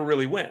 but we never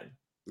really win,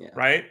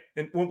 right?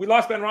 And when we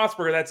lost Ben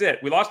Roethlisberger, that's it.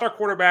 We lost our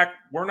quarterback.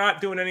 We're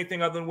not doing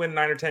anything other than win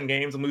 9 or 10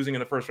 games and losing in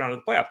the first round of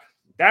the playoffs.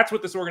 That's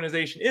what this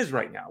organization is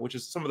right now, which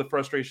is some of the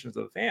frustrations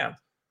of the fans.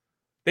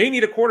 They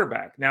need a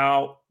quarterback.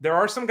 Now, there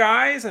are some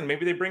guys, and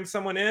maybe they bring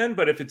someone in,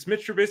 but if it's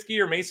Mitch Trubisky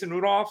or Mason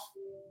Rudolph,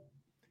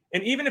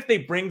 and even if they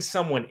bring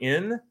someone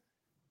in,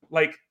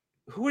 like,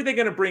 who are they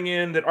going to bring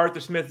in that Arthur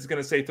Smith is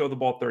going to say throw the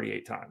ball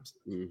 38 times?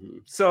 Mm-hmm.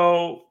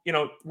 So, you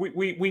know,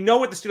 we know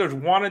what the Steelers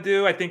want to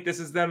do. I think this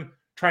is them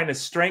trying to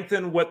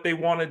strengthen what they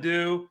want to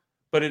do,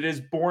 but it is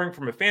boring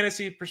from a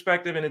fantasy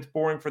perspective, and it's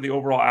boring for the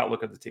overall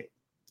outlook of the team.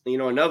 You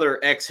know, another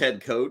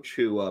ex-head coach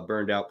who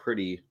burned out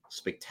pretty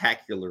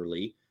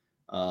spectacularly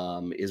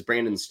is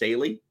Brandon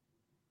Staley.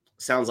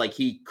 Sounds like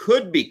he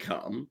could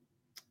become,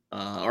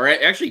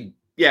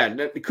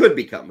 it could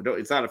become.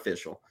 It's not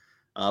official.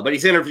 But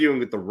he's interviewing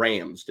with the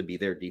Rams to be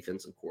their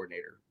defensive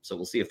coordinator. So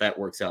we'll see if that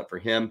works out for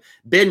him.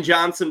 Ben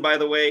Johnson, by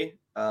the way,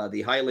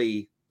 the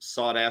highly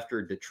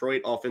sought-after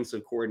Detroit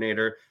offensive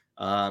coordinator,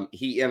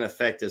 he, in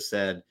effect, has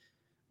said,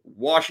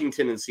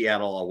 Washington and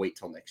Seattle, I'll wait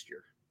till next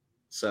year.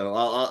 So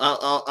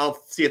I'll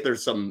see if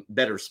there's some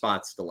better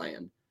spots to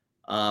land.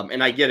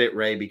 And I get it,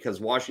 Ray, because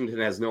Washington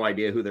has no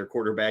idea who their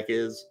quarterback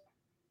is.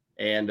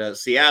 And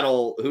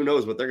Seattle, who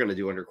knows what they're going to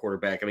do under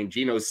quarterback. I mean,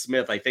 Geno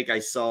Smith, I think I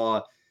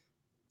saw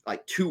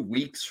like 2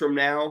 weeks from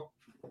now,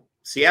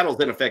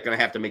 Seattle's in effect going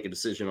to have to make a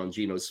decision on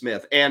Geno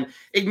Smith. And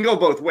it can go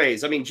both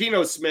ways. I mean,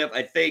 Geno Smith,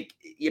 I think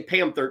you pay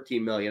him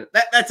 $13 million.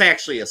 That's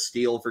actually a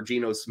steal for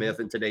Geno Smith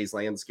in today's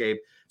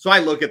landscape. So I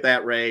look at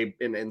that, Ray,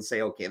 and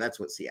say, okay, that's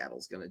what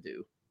Seattle's going to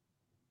do.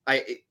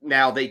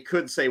 Now they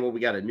could say, well, we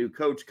got a new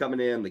coach coming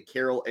in. The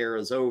Carroll era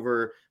is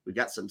over. We've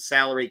got some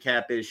salary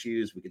cap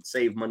issues. We could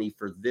save money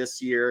for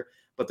this year,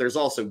 but there's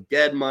also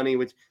dead money,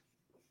 which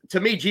to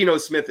me, Geno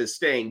Smith is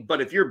staying. But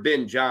if you're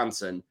Ben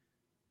Johnson,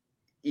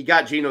 you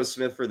got Geno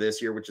Smith for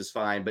this year, which is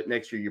fine. But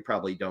next year, you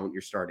probably don't.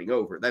 You're starting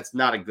over. That's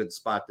not a good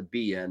spot to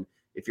be in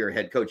if you're a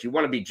head coach. You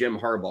want to be Jim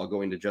Harbaugh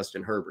going to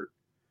Justin Herbert.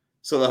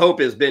 So the hope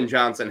is Ben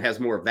Johnson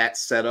has more of that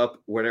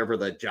setup, whatever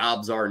the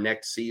jobs are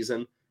next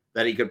season,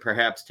 that he could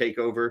perhaps take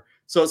over.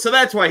 So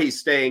that's why he's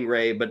staying,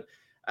 Ray. But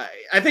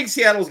I think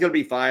Seattle's going to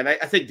be fine. I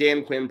think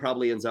Dan Quinn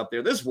probably ends up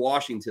there. This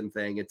Washington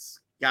thing,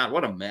 it's, God,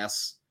 what a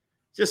mess.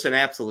 Just an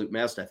absolute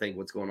mess, I think,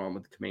 what's going on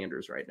with the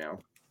Commanders right now.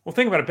 Well,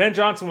 think about it. Ben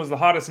Johnson was the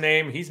hottest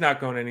name. He's not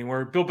going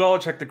anywhere. Bill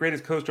Belichick, the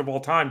greatest coach of all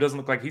time, doesn't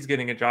look like he's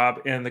getting a job,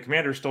 and the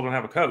Commanders still don't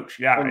have a coach.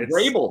 Yeah, and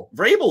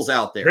Vrabel's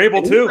out there.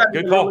 Vrabel too.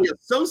 Good call. Really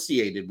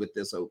associated with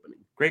this opening.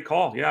 Great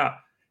call. Yeah,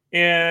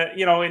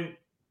 and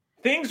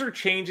things are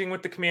changing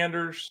with the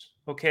Commanders.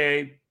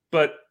 Okay,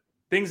 but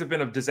things have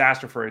been a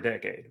disaster for a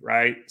decade,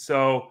 right?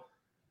 So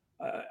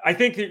I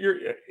think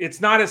that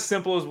it's not as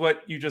simple as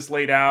what you just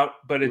laid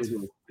out, but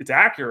it's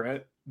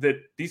accurate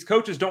that these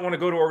coaches don't want to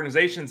go to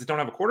organizations that don't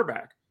have a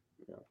quarterback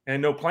and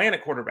no plan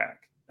at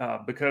quarterback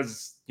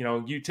because,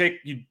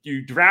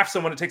 you draft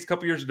someone, it takes a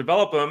couple years to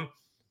develop them.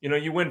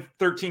 You win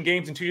 13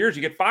 games in 2 years,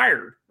 you get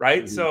fired,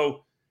 right? Mm-hmm.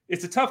 So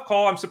it's a tough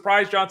call. I'm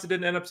surprised Johnson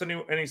didn't end up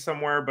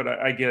somewhere, but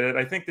I get it.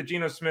 I think the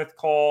Geno Smith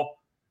call,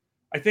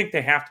 I think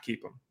they have to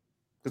keep him.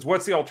 Because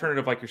what's the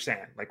alternative, like you're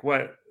saying? Like,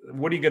 what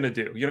are you going to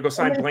do? You're going to go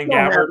sign Blaine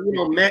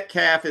Gabbert?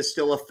 Metcalf is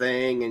still a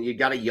thing, and you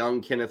got a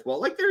young Kenneth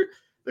Walker. Like,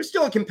 they're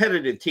still a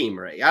competitive team,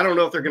 Ray. I don't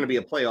know if they're going to be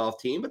a playoff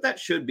team, but that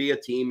should be a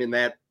team in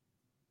that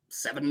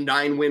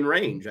 7-9 win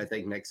range, I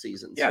think, next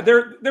season. Yeah,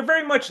 they're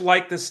very much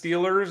like the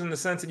Steelers in the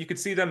sense that you could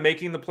see them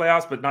making the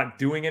playoffs but not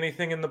doing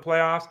anything in the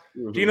playoffs.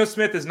 Geno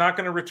Smith is not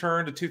going to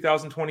return to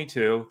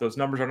 2022. Those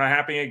numbers are not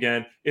happening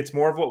again. It's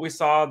more of what we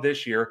saw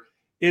this year.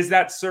 Is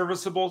that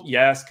serviceable?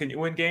 Yes. Can you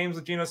win games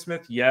with Geno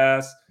Smith?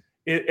 Yes.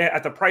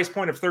 At the price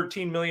point of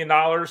 $13 million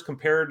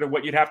compared to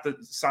what you'd have to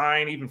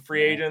sign, even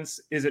free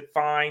agents, is it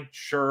fine?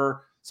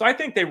 Sure. So I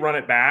think they run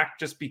it back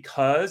just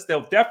because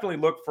they'll definitely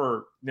look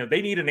for,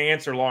 they need an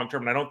answer long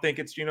term. And I don't think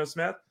it's Geno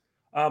Smith,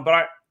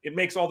 but it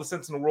makes all the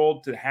sense in the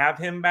world to have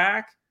him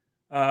back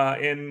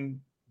and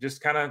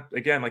just kind of,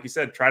 again, like you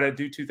said, try to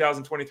do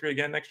 2023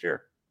 again next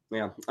year.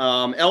 Yeah.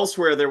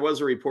 Elsewhere, there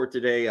was a report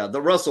today.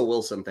 The Russell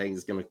Wilson thing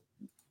is going to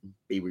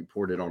be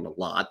reported on a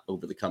lot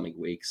over the coming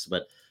weeks,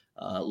 but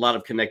a lot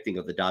of connecting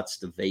of the dots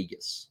to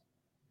Vegas,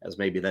 as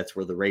maybe that's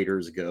where the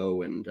Raiders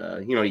go. And,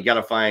 you got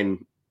to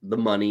find the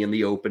money and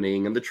the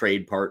opening and the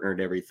trade partner and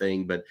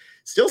everything, but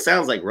still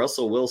sounds like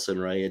Russell Wilson,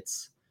 right?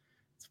 It's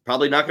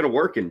probably not going to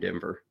work in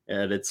Denver.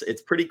 And it's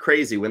pretty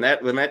crazy. When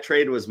that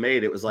trade was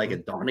made, it was like a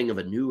dawning of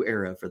a new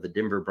era for the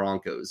Denver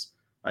Broncos.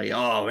 Like,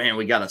 oh man,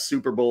 we got a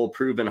Super Bowl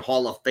proven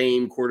Hall of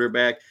Fame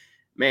quarterback.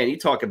 Man, you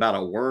talk about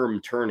a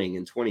worm turning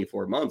in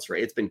 24 months,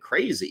 right? It's been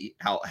crazy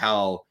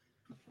how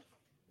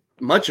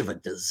much of a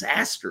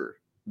disaster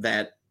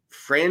that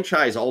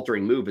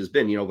franchise-altering move has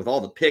been, with all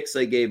the picks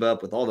they gave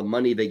up, with all the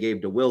money they gave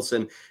to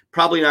Wilson,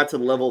 probably not to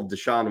the level of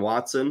Deshaun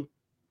Watson,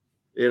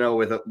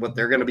 with what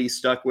they're going to be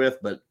stuck with.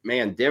 But,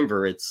 man,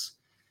 Denver,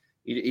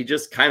 he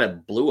just kind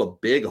of blew a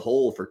big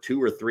hole for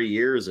 2 or 3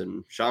 years,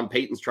 and Sean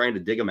Payton's trying to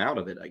dig him out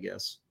of it, I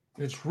guess.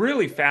 It's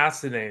really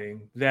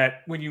fascinating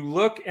that when you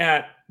look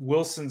at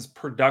Wilson's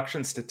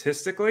production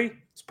statistically,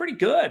 it's pretty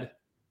good.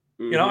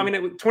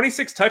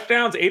 26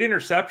 touchdowns, 8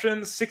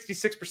 interceptions,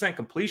 66%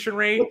 completion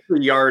rate. What's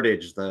the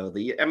yardage, though?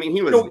 He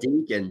was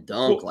dink and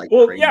dunk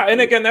crazy. Yeah,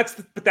 and again, that's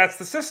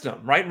the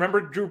system, right?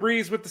 Remember Drew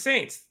Brees with the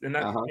Saints, and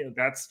that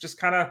that's just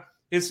kind of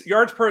his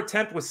yards per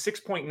attempt was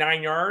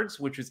 6.9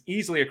 yards, which is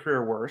easily a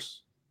career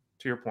worst,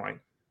 to your point.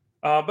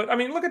 But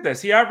look at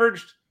this. He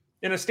averaged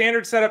in a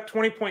standard setup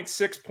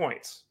 20.6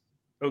 points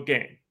a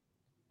game.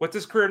 What's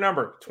his career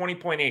number?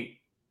 20.8.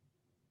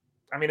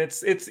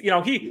 It's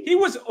he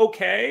was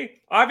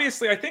okay.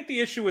 Obviously, I think the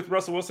issue with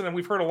Russell Wilson, and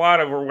we've heard a lot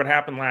over what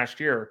happened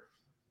last year,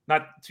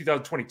 not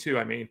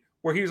 2022,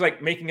 where he was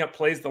like making up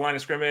plays at the line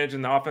of scrimmage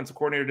and the offensive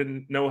coordinator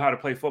didn't know how to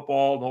play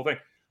football, the whole thing.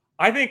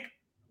 I think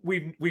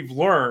we've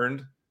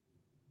learned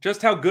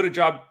just how good a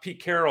job Pete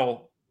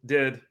Carroll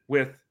did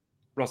with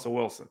Russell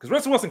Wilson. Because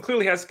Russell Wilson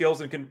clearly has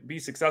skills and can be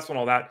successful and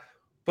all that.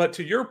 But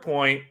to your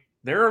point,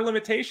 there are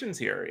limitations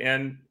here.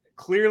 And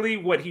clearly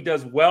what he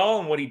does well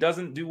and what he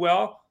doesn't do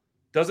well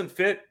doesn't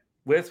fit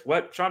with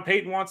what Sean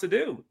Payton wants to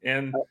do.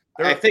 And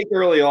I think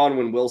early on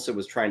when Wilson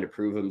was trying to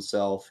prove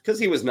himself, because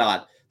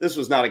this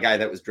was not a guy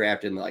that was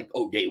drafted and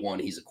day one,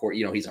 he's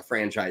a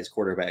franchise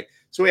quarterback.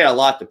 So he had a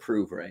lot to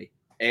prove, Ray.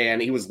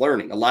 And he was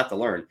learning, a lot to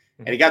learn.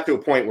 And he got to a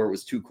point where it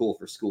was too cool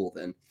for school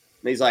then. And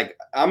he's like,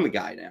 I'm the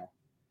guy now.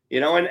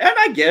 And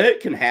I get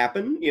it, can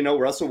happen.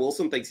 Russell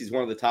Wilson thinks he's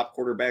one of the top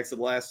quarterbacks of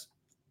the last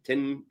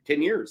 10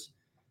 years.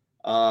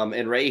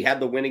 And Ray had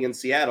the winning in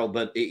Seattle,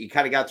 but it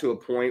kind of got to a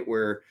point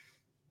where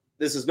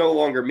this is no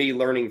longer me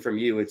learning from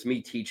you. It's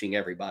me teaching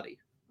everybody,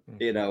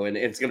 and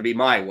it's going to be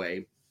my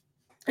way.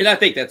 And I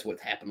think that's what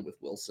happened with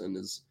Wilson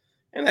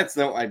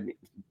a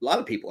lot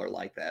of people are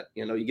like that.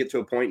 You get to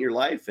a point in your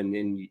life and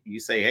then you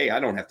say, hey, I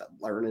don't have to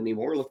learn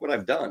anymore. Look what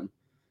I've done.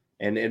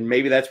 And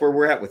maybe that's where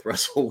we're at with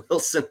Russell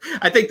Wilson.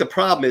 I think the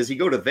problem is you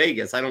go to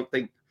Vegas. I don't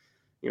think,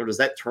 does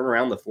that turn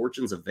around the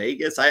fortunes of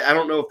Vegas? I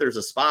don't know if there's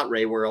a spot,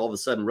 Ray, where all of a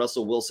sudden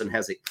Russell Wilson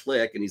has it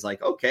click and he's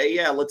like, okay,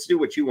 yeah, let's do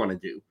what you want to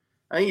do.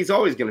 I think he's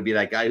always going to be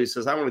that guy who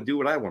says, I want to do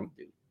what I want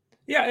to do.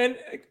 Yeah, and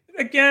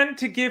again,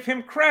 to give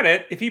him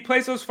credit, if he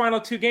plays those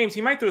final 2 games, he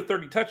might throw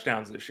 30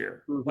 touchdowns this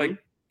year. It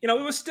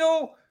was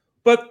still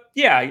 – but,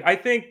 yeah, I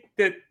think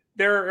that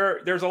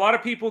there's a lot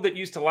of people that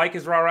used to like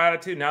his raw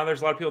attitude. Now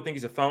there's a lot of people who think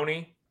he's a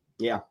phony.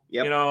 Yeah.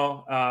 Yep.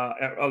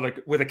 Like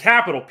with a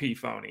capital P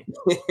phony.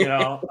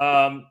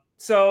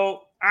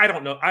 So I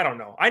don't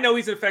know. I know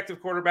he's an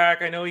effective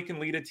quarterback. I know he can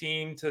lead a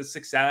team to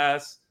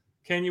success.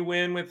 Can you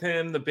win with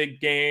him the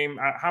big game?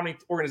 How many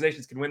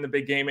organizations can win the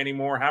big game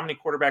anymore? How many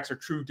quarterbacks are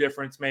true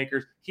difference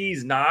makers?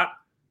 He's not,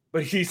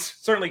 but he's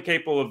certainly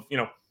capable of,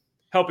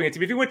 helping a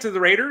team. If he went to the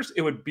Raiders,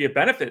 it would be a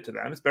benefit to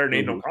them. It's better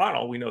than Aiden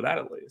O'Connell. We know that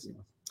at least.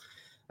 Yeah.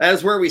 That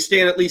is where we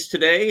stand, at least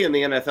today in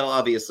the NFL.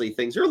 Obviously,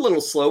 things are a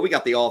little slow. We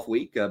got the off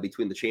week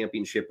between the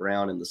championship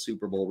round and the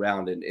Super Bowl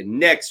round. And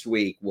next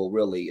week, we'll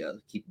really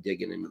keep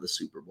digging into the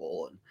Super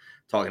Bowl and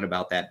talking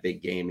about that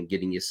big game and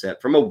getting you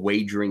set from a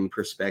wagering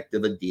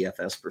perspective, a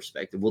DFS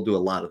perspective. We'll do a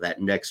lot of that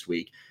next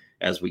week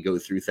as we go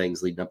through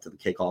things leading up to the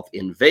kickoff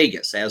in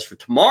Vegas. As for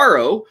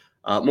tomorrow,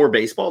 more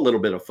baseball, a little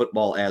bit of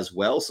football as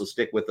well. So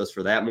stick with us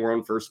for that. More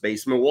on first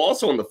baseman. We'll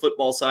also on the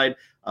football side,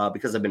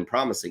 because I've been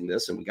promising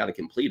this and we got to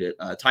complete it.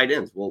 Tight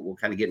ends. We'll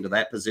kind of get into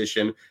that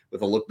position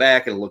with a look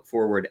back and a look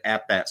forward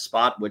at that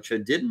spot, which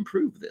did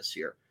improve this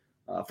year.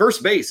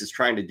 First base is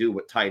trying to do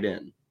what tight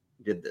end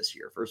did this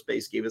year. First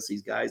base gave us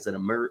these guys that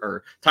emerge,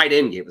 or tight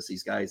end gave us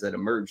these guys that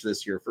emerged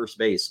this year. First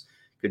base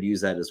could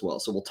use that as well.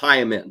 So we'll tie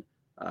them in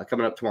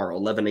coming up tomorrow,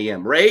 11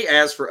 a.m. Ray,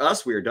 as for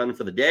us, we are done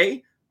for the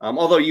day.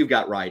 Although you've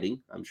got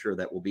writing, I'm sure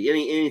that will be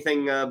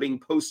anything being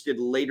posted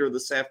later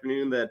this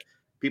afternoon that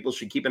people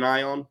should keep an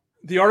eye on.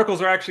 The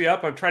articles are actually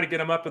up. I'm trying to get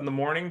them up in the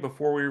morning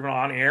before we were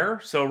on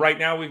air. So right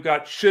now we've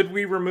got, should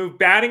we remove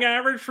batting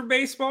average from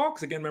baseball?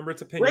 Because again, remember,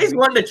 it's opinion. Ray's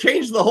wanting to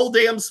change the whole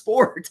damn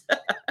sport.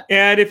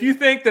 And if you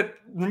think that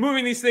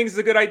removing these things is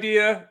a good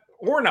idea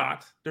or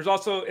not, there's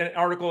also an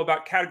article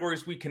about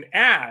categories we can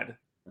add.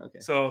 Okay.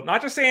 So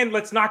not just saying,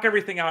 let's knock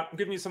everything out. I'm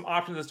giving you some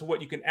options as to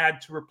what you can add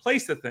to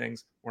replace the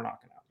things we're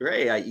knocking out.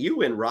 Ray,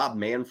 you and Rob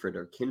Manfred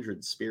are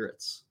kindred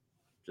spirits.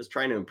 Just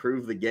trying to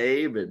improve the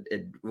game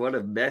and want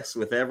to mess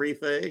with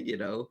everything. You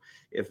know,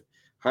 if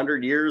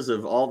 100 years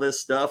of all this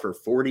stuff or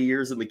 40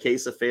 years in the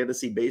case of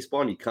fantasy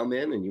baseball, and you come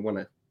in and you want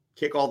to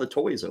kick all the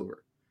toys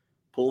over,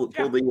 pull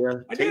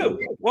the I do.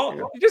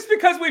 Well, just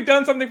because we've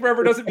done something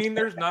forever doesn't mean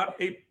there's not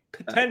a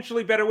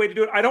potentially better way to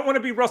do it. I don't want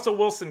to be Russell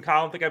Wilson,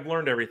 Kyle, and think I've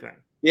learned everything.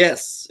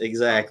 Yes,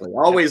 exactly.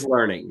 Always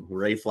learning.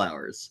 Ray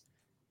Flowers.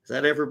 Has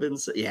that ever been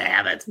said?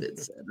 Yeah, that's been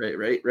said.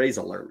 Ray's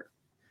a learner.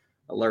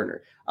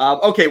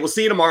 Okay, we'll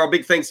see you tomorrow.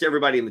 Big thanks to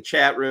everybody in the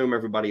chat room,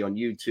 everybody on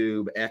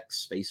YouTube,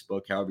 X,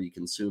 Facebook, however you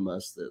consume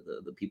us,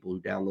 the people who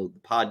download the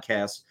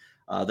podcast.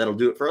 That'll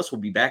do it for us.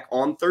 We'll be back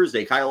on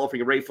Thursday. Kyle Elfring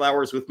and Ray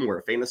Flowers with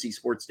more Fantasy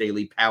Sports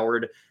Daily,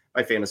 powered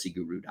by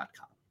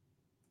fantasyguru.com.